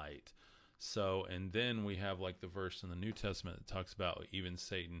in light. So, and then we have like the verse in the New Testament that talks about even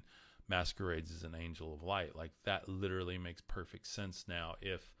Satan masquerades as an angel of light. Like, that literally makes perfect sense now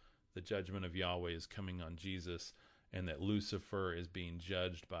if the judgment of Yahweh is coming on Jesus, and that Lucifer is being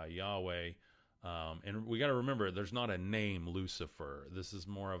judged by Yahweh. And we got to remember, there's not a name Lucifer. This is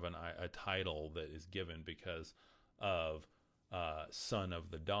more of a title that is given because of son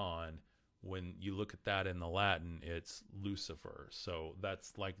of the dawn. When you look at that in the Latin, it's Lucifer. So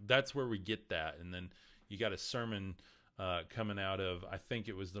that's where we get that. And then you got a sermon coming out of, I think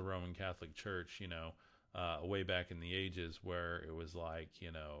it was the Roman Catholic Church, way back in the ages, where it was like,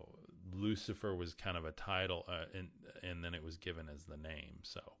 Lucifer was kind of a title, and then it was given as the name.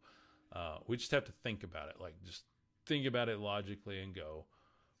 So we just have to think about it, like, just think about it logically and go,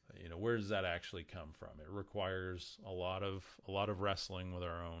 where does that actually come from? It requires a lot of wrestling with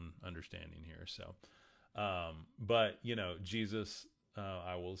our own understanding here. So, but Jesus,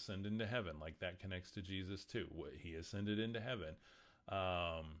 I will ascend into heaven. Like, that connects to Jesus too. He ascended into heaven.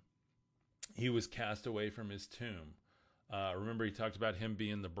 He was cast away from his tomb. Remember, he talked about him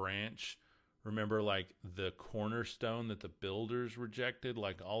being the branch. Remember, like, the cornerstone that the builders rejected.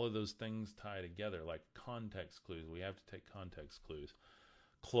 Like, all of those things tie together, like context clues. We have to take context clues.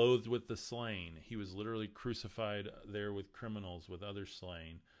 Clothed with the slain. He was literally crucified there with criminals, with others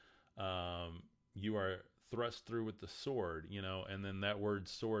slain. You are thrust through with the sword, and then that word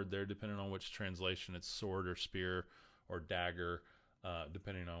sword there, depending on which translation, it's sword or spear or dagger,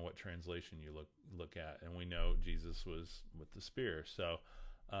 depending on what translation you look at. And we know Jesus was with the spear. So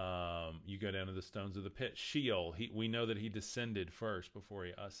you go down to the stones of the pit. Sheol, we know that he descended first before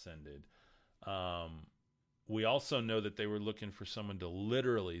he ascended. We also know that they were looking for someone to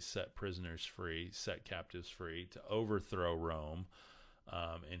literally set prisoners free, set captives free, to overthrow Rome.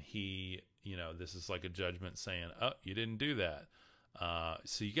 And he, this is like a judgment saying, oh, you didn't do that.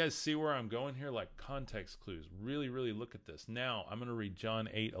 So you guys see where I'm going here? Like, context clues. Really, really look at this. Now, I'm going to read John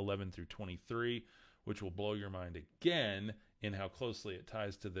 8:11 through 23, which will blow your mind again in how closely it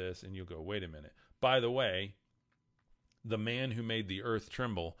ties to this. And you'll go, wait a minute. By the way, the man who made the earth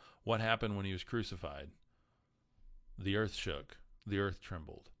tremble, what happened when he was crucified? The earth shook. The earth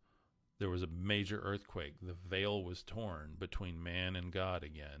trembled. There was a major earthquake. The veil was torn between man and God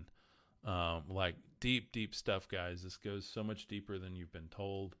again. Like, deep, deep stuff, guys. This goes so much deeper than you've been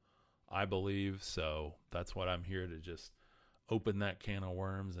told, I believe. So that's what I'm here to just open that can of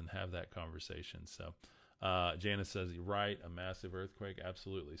worms and have that conversation. So Janice says, right, a massive earthquake.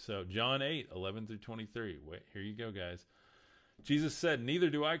 Absolutely. So John 8:11 through 23. Wait, here you go, guys. Jesus said, neither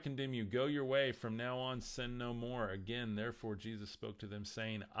do I condemn you. Go your way. From now on, sin no more. Again, therefore, Jesus spoke to them,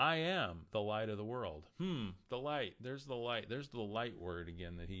 saying, I am the light of the world. The light. There's the light. There's the light word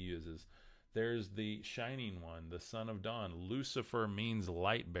again that he uses. There's the shining one, the son of dawn. Lucifer means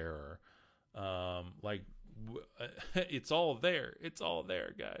light bearer. It's all there. It's all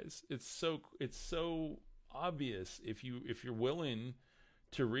there, guys. It's so obvious if you're willing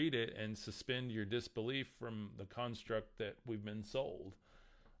to read it and suspend your disbelief from the construct that we've been sold.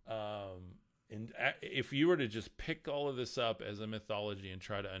 And if you were to just pick all of this up as a mythology and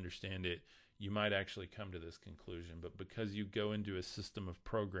try to understand it, you might actually come to this conclusion. But because you go into a system of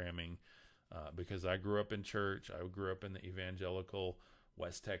programming, because I grew up in church, I grew up in the evangelical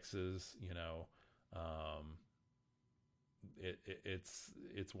West Texas,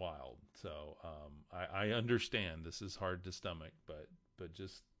 it's wild. So I understand this is hard to stomach, but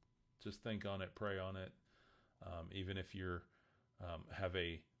just think on it, pray on it. Even if you're have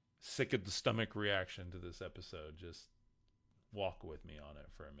a sick at the stomach reaction to this episode, just walk with me on it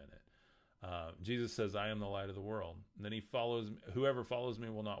for a minute. Jesus says, I am the light of the world. And then whoever follows me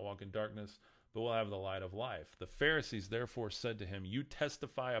will not walk in darkness, but will have the light of life. The Pharisees therefore said to him, you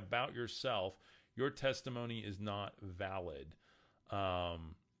testify about yourself. Your testimony is not valid.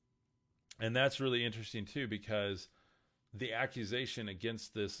 And that's really interesting too, because the accusation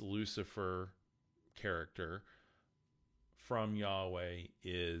against this Lucifer character from Yahweh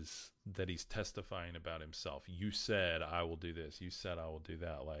is that he's testifying about himself. You said, I will do this. You said, I will do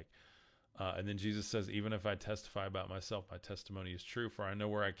that. And then Jesus says, even if I testify about myself, my testimony is true, for I know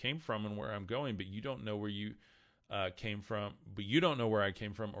where I came from and where I'm going, but you don't know where you came from, but you don't know where I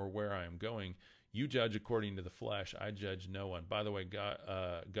came from or where I am going. You judge according to the flesh. I judge no one. By the way,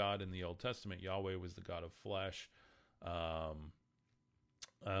 God in the Old Testament, Yahweh was the God of flesh.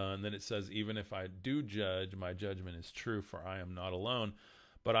 And then it says, even if I do judge, my judgment is true, for I am not alone,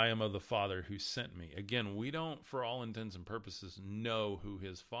 but I am of the Father who sent me. Again, we don't, for all intents and purposes, know who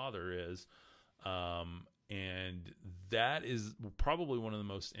his Father is. And that is probably one of the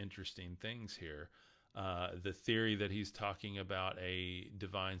most interesting things here. The theory that he's talking about a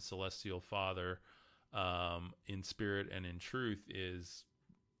divine celestial Father in spirit and in truth is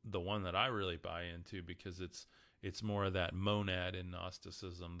the one that I really buy into, because it's more of that monad in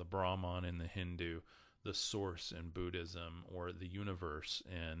Gnosticism, the Brahman in the Hindu, the source in Buddhism, or the universe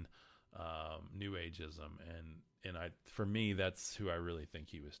in New Ageism, and for me, that's who I really think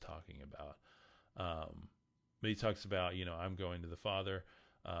he was talking about. But he talks about, I'm going to the Father.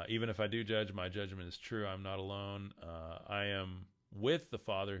 Even if I do judge, my judgment is true. I'm not alone. I am with the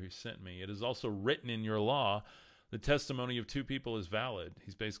Father who sent me. It is also written in your law, the testimony of two people is valid.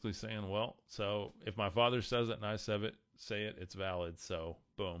 He's basically saying, well, so if my Father says it and I say it, it's valid. So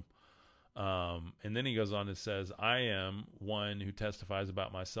boom. And then he goes on and says, I am one who testifies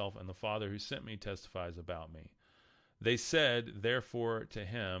about myself, and the Father who sent me testifies about me. They said, therefore, to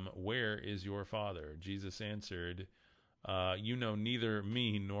him, where is your Father? Jesus answered, you know neither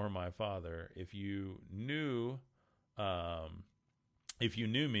me nor my Father. If you knew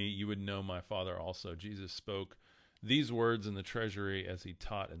me, you would know my Father also. Jesus spoke these words in the treasury as he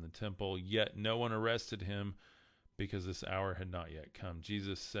taught in the temple, yet no one arrested him, because this hour had not yet come.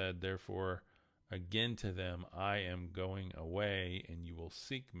 Jesus said, therefore, again to them, I am going away, and you will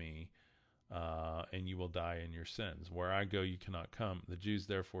seek me, and you will die in your sins. Where I go, you cannot come. The Jews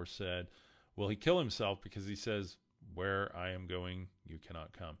therefore said, will he kill himself, because he says, where I am going, you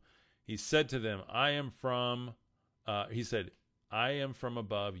cannot come. He said to them, I am from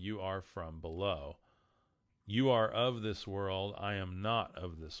above, you are from below. You are of this world, I am not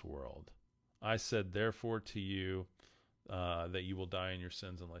of this world. I said, therefore, to you, that you will die in your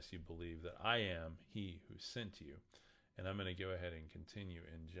sins unless you believe that I am he who sent you. And I'm going to go ahead and continue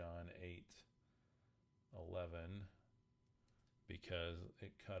in John 8:11, because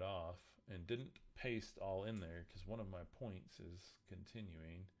it cut off and didn't paste all in there, because one of my points is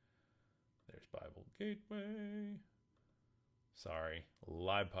continuing. There's Bible Gateway. Sorry,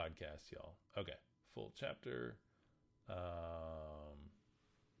 live podcast, y'all. Okay, full chapter.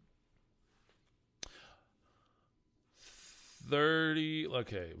 30,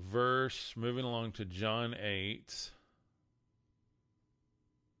 okay, verse, moving along to John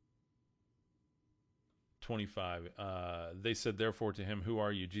 8:25. They said, therefore, to him, who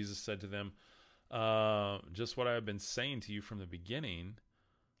are you? Jesus said to them, just what I have been saying to you from the beginning.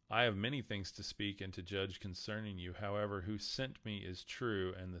 I have many things to speak and to judge concerning you. However, who sent me is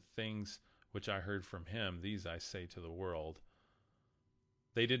true, and the things which I heard from him, these I say to the world.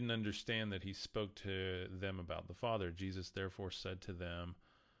 They didn't understand that he spoke to them about the Father. Jesus therefore said to them,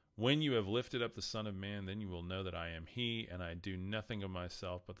 "When you have lifted up the Son of Man, then you will know that I am he, and I do nothing of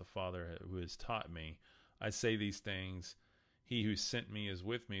myself, but the Father who has taught me. I say these things. He who sent me is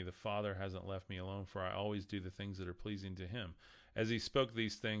with me. The Father hasn't left me alone, for I always do the things that are pleasing to him." As he spoke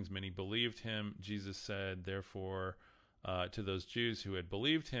these things, many believed him. Jesus said, therefore, to those Jews who had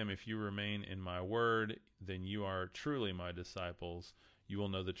believed him, "If you remain in my word, then you are truly my disciples. You will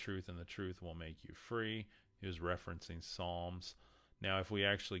know the truth, and the truth will make you free." He was referencing Psalms. Now, if we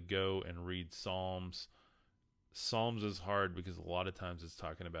actually go and read Psalms is hard because a lot of times it's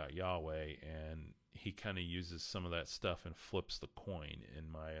talking about Yahweh, and he kind of uses some of that stuff and flips the coin, in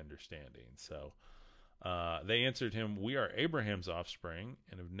my understanding. So they answered him, "We are Abraham's offspring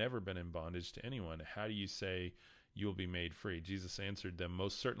and have never been in bondage to anyone. How do you say you will be made free?" Jesus answered them,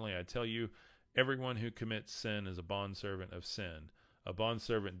 "Most certainly I tell you, everyone who commits sin is a bondservant of sin. A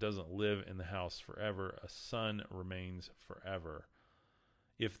bondservant doesn't live in the house forever. A son remains forever.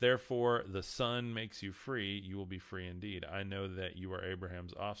 If therefore the Son makes you free, you will be free indeed. I know that you are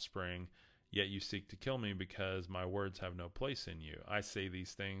Abraham's offspring, yet you seek to kill me because my words have no place in you. I say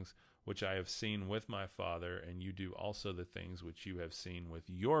these things which I have seen with my Father, and you do also the things which you have seen with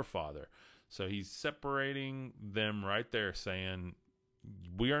your father." So he's separating them right there, saying,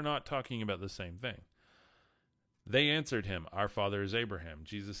 we are not talking about the same thing. They answered him, "Our father is Abraham."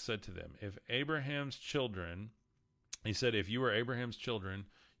 Jesus said to them, If you were Abraham's children,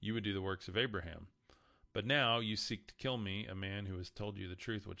 you would do the works of Abraham. But now you seek to kill me, a man who has told you the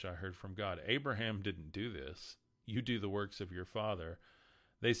truth which I heard from God. Abraham didn't do this. You do the works of your father.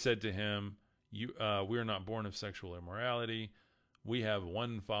 They said to him, we are not born of sexual immorality. We have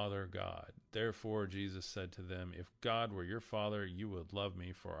one Father, God. Therefore Jesus said to them, "If God were your Father, you would love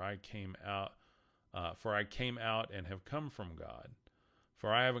me, for I came out and have come from God.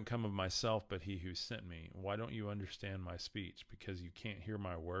 For I haven't come of myself, but he who sent me. Why don't you understand my speech? Because you can't hear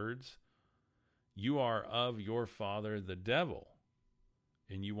my words? You are of your father, the devil,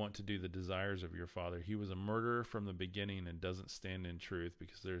 and you want to do the desires of your father. He was a murderer from the beginning and doesn't stand in truth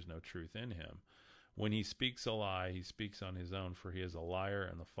because there is no truth in him. When he speaks a lie, he speaks on his own, for he is a liar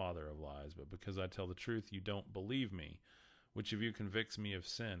and the father of lies. But because I tell the truth, you don't believe me. Which of you convicts me of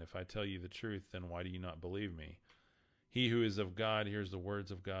sin? If I tell you the truth, then why do you not believe me? He who is of God hears the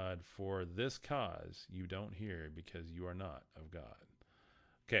words of God. For this cause you don't hear, because you are not of God."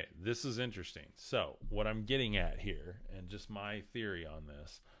 Okay, this is interesting. So, what I'm getting at here, and just my theory on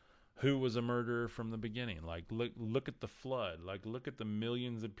this, who was a murderer from the beginning? Like, look at the flood. Like, look at the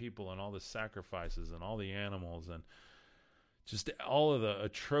millions of people and all the sacrifices and all the animals and just all of the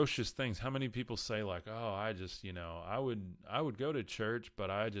atrocious things. How many people say, like, "Oh, I just, I would go to church, but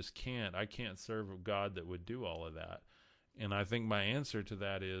I just can't. I can't serve a God that would do all of that." And I think my answer to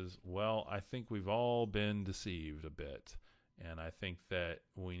that is, well, I think we've all been deceived a bit. And I think that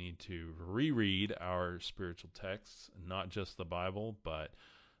we need to reread our spiritual texts, not just the Bible, but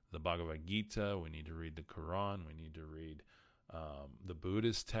the Bhagavad Gita. We need to read the Quran. We need to read the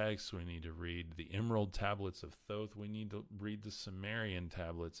Buddhist texts. We need to read the Emerald Tablets of Thoth. We need to read the Sumerian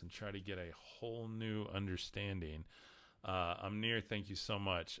tablets and try to get a whole new understanding. Amnir, thank you so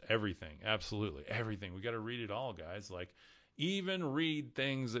much. Everything, absolutely everything. We got to read it all, guys. Like, even read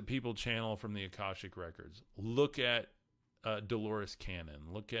things that people channel from the Akashic records. Look at Dolores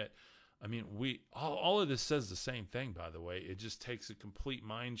Cannon. Look at, all of this says the same thing, by the way. It just takes a complete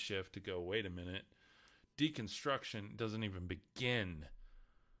mind shift to go, wait a minute. Deconstruction doesn't even begin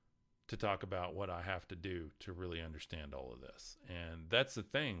to talk about what I have to do to really understand all of this. And that's the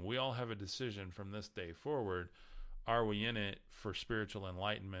thing. We all have a decision from this day forward. Are we in it for spiritual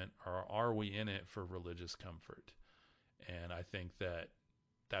enlightenment, or are we in it for religious comfort? And I think that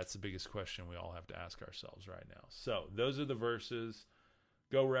that's the biggest question we all have to ask ourselves right now. So those are the verses.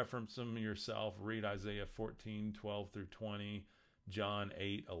 Go reference them yourself. Read Isaiah 14:12 through 20, John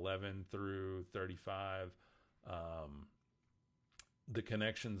 8:11 through 35. The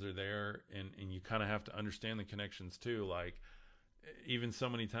connections are there, and you kind of have to understand the connections too. Like, even so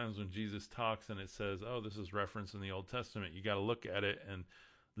many times when Jesus talks and it says, "Oh, this is referenced in the Old Testament," you got to look at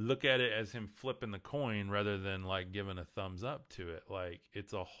it as him flipping the coin rather than like giving a thumbs up to it. Like,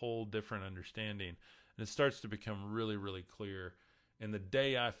 it's a whole different understanding, and it starts to become really, really clear. And the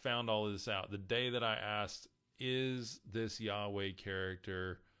day I found all of this out, the day that I asked, is this Yahweh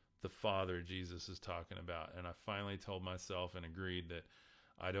character the Father Jesus is talking about? And I finally told myself and agreed that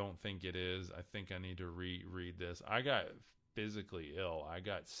I don't think it is. I think I need to reread this. I got physically ill. I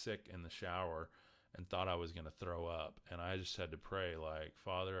got sick in the shower and thought I was going to throw up. And I just had to pray, like,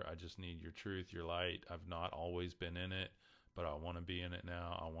 "Father, I just need your truth, your light. I've not always been in it, but I want to be in it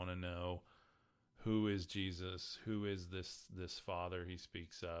now. I want to know, who is Jesus? Who is this Father he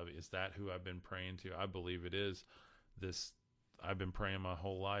speaks of? Is that who I've been praying to? I believe it is. This I've been praying my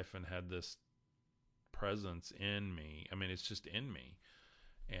whole life and had this presence in me. I mean, it's just in me.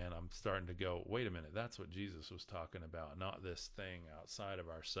 And I'm starting to go, wait a minute, that's what Jesus was talking about, not this thing outside of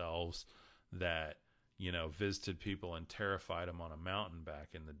ourselves that, visited people and terrified them on a mountain back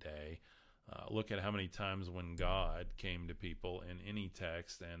in the day. Look at how many times when God came to people in any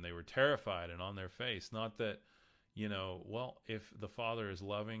text and they were terrified and on their face. Not that, if the Father is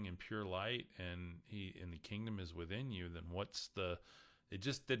loving and pure light and the kingdom is within you, then it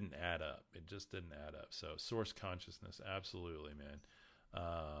just didn't add up. It just didn't add up. So source consciousness, absolutely, man.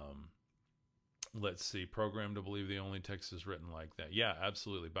 Let's see, programmed to believe the only text is written like that. Yeah,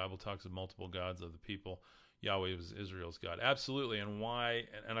 absolutely. Bible talks of multiple gods of the people. Yahweh was Israel's God. Absolutely. And why?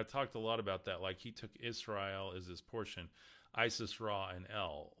 And I talked a lot about that. Like, he took Israel as his portion, Isis, Ra, and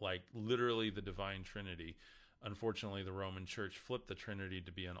El, like literally the divine Trinity. Unfortunately, the Roman Church flipped the Trinity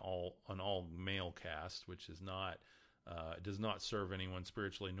to be an all male cast, which is not does not serve anyone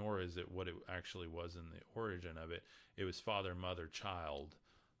spiritually, nor is it what it actually was in the origin of it. It was father, mother, child.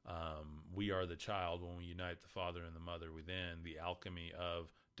 We are the child when we unite the father and the mother within. The alchemy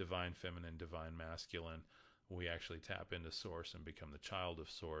of divine feminine, divine masculine. We actually tap into source and become the child of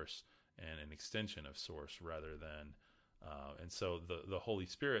source and an extension of source rather than. And so the Holy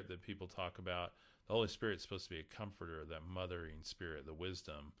Spirit that people talk about, the Holy Spirit's supposed to be a comforter, that mothering spirit, the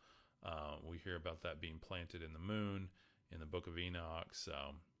wisdom. We hear about that being planted in the moon in the book of Enoch.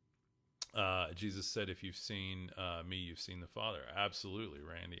 So Jesus said, if you've seen me, you've seen the Father. Absolutely,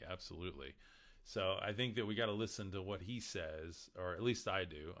 Randy, absolutely. So I think that we got to listen to what he says, or at least I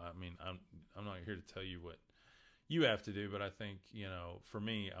do. I mean, I'm not here to tell you what you have to do, but I think, for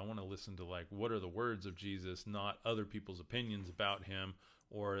me, I want to listen to, like, what are the words of Jesus, not other people's opinions about him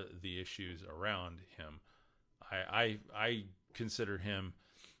or the issues around him. I consider him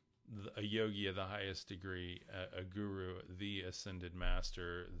a yogi of the highest degree, a guru, the ascended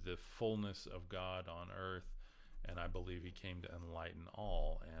master, the fullness of God on earth, and I believe he came to enlighten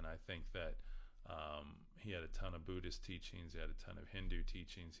all. And I think that he had a ton of Buddhist teachings, he had a ton of Hindu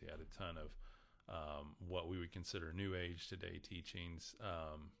teachings, he had a ton of what we would consider New Age today teachings,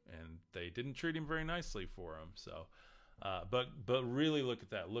 and they didn't treat him very nicely for him. So, but really look at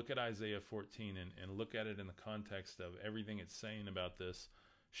that. Look at Isaiah 14 and look at it in the context of everything it's saying about this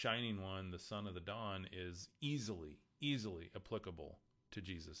Shining One, the Son of the Dawn, is easily applicable to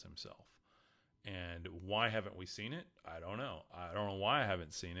Jesus himself. And why haven't we seen it? I don't know. I don't know why I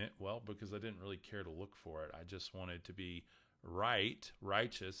haven't seen it. Well, because I didn't really care to look for it. I just wanted to be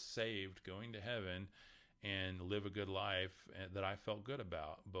righteous, saved, going to heaven, and live a good life that I felt good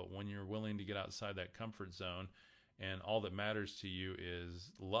about. But when you're willing to get outside that comfort zone and all that matters to you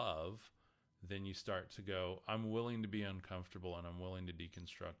is love, then you start to go, I'm willing to be uncomfortable, and I'm willing to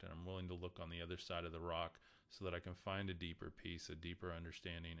deconstruct, and I'm willing to look on the other side of the rock so that I can find a deeper peace, a deeper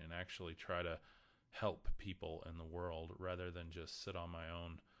understanding, and actually try to help people in the world rather than just sit on my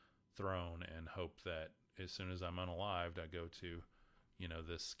own throne and hope that as soon as I'm unalived, I go to,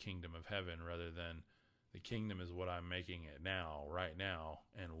 this kingdom of heaven, rather than the kingdom is what I'm making it now, right now.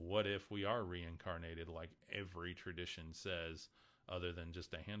 And what if we are reincarnated like every tradition says, other than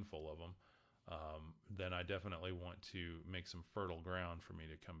just a handful of them? Then I definitely want to make some fertile ground for me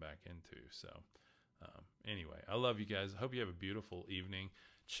to come back into. So anyway, I love you guys. I hope you have a beautiful evening.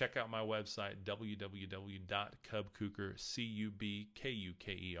 Check out my website,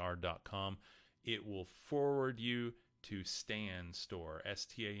 www.cubkuker.com. It will forward you to Stan Store,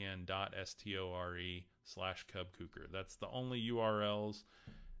 stan.store/cubkuker. That's the only URLs.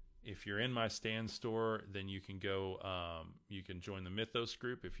 If you're in my Stan Store, then you can go, you can join the Mythos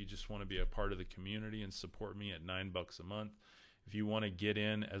group if you just want to be a part of the community and support me at $9 a month. If you want to get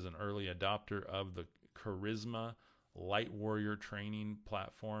in as an early adopter of the Charisma Light Warrior training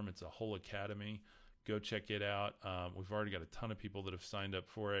platform, it's a whole academy. Go check it out. We've already got a ton of people that have signed up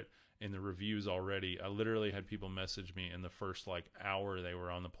for it. In the reviews already, I literally had people message me in the first hour they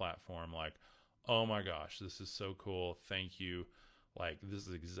were on the platform, like, oh my gosh, this is so cool. Thank you. Like, this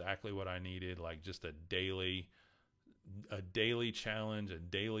is exactly what I needed. Like, just a daily challenge, a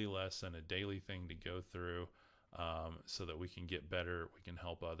daily lesson, a daily thing to go through, so that we can get better, we can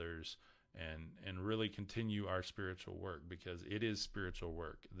help others, and really continue our spiritual work, because it is spiritual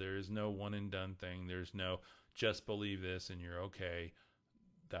work. There is no one and done thing. There's no just believe this and you're okay.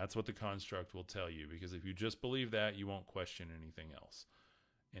 That's what the construct will tell you, because if you just believe that, you won't question anything else.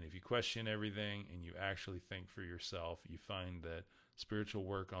 And if you question everything and you actually think for yourself, you find that spiritual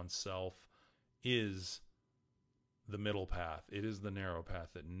work on self is the middle path. It is the narrow path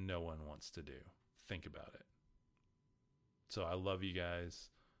that no one wants to do. Think about it. So I love you guys.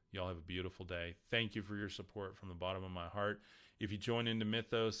 Y'all have a beautiful day. Thank you for your support from the bottom of my heart. If you join into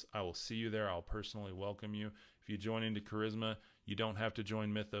Mythos, I will see you there. I'll personally welcome you. If you join into Charisma, you don't have to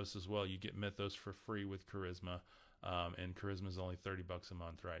join Mythos as well. You get Mythos for free with Charisma. And Charisma is only $30 a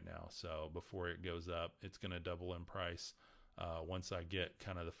month right now. So before it goes up, it's going to double in price once I get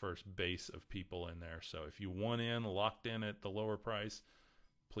kind of the first base of people in there. So if you want in, locked in at the lower price,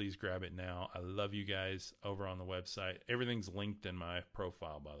 please grab it now. I love you guys over on the website. Everything's linked in my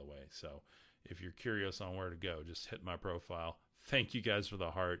profile, by the way. So if you're curious on where to go, just hit my profile. Thank you guys for the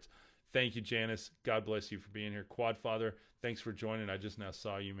hearts. Thank you, Janice. God bless you for being here. Quadfather, thanks for joining. I just now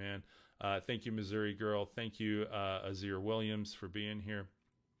saw you, man. Thank you, Missouri Girl. Thank you, Azir Williams, for being here.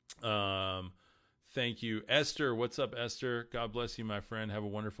 Thank you, Esther. What's up, Esther? God bless you, my friend. Have a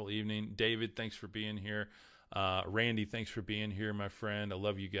wonderful evening. David, thanks for being here. Randy, thanks for being here, my friend. I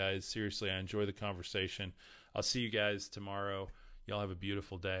love you guys. Seriously, I enjoy the conversation. I'll see you guys tomorrow. Y'all have a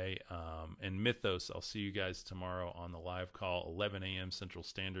beautiful day. And Mythos, I'll see you guys tomorrow on the live call, 11 a.m. Central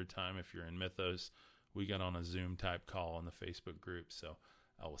Standard Time. If you're in Mythos, we got on a Zoom type call on the Facebook group. So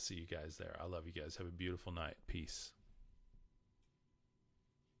I will see you guys there. I love you guys. Have a beautiful night. Peace.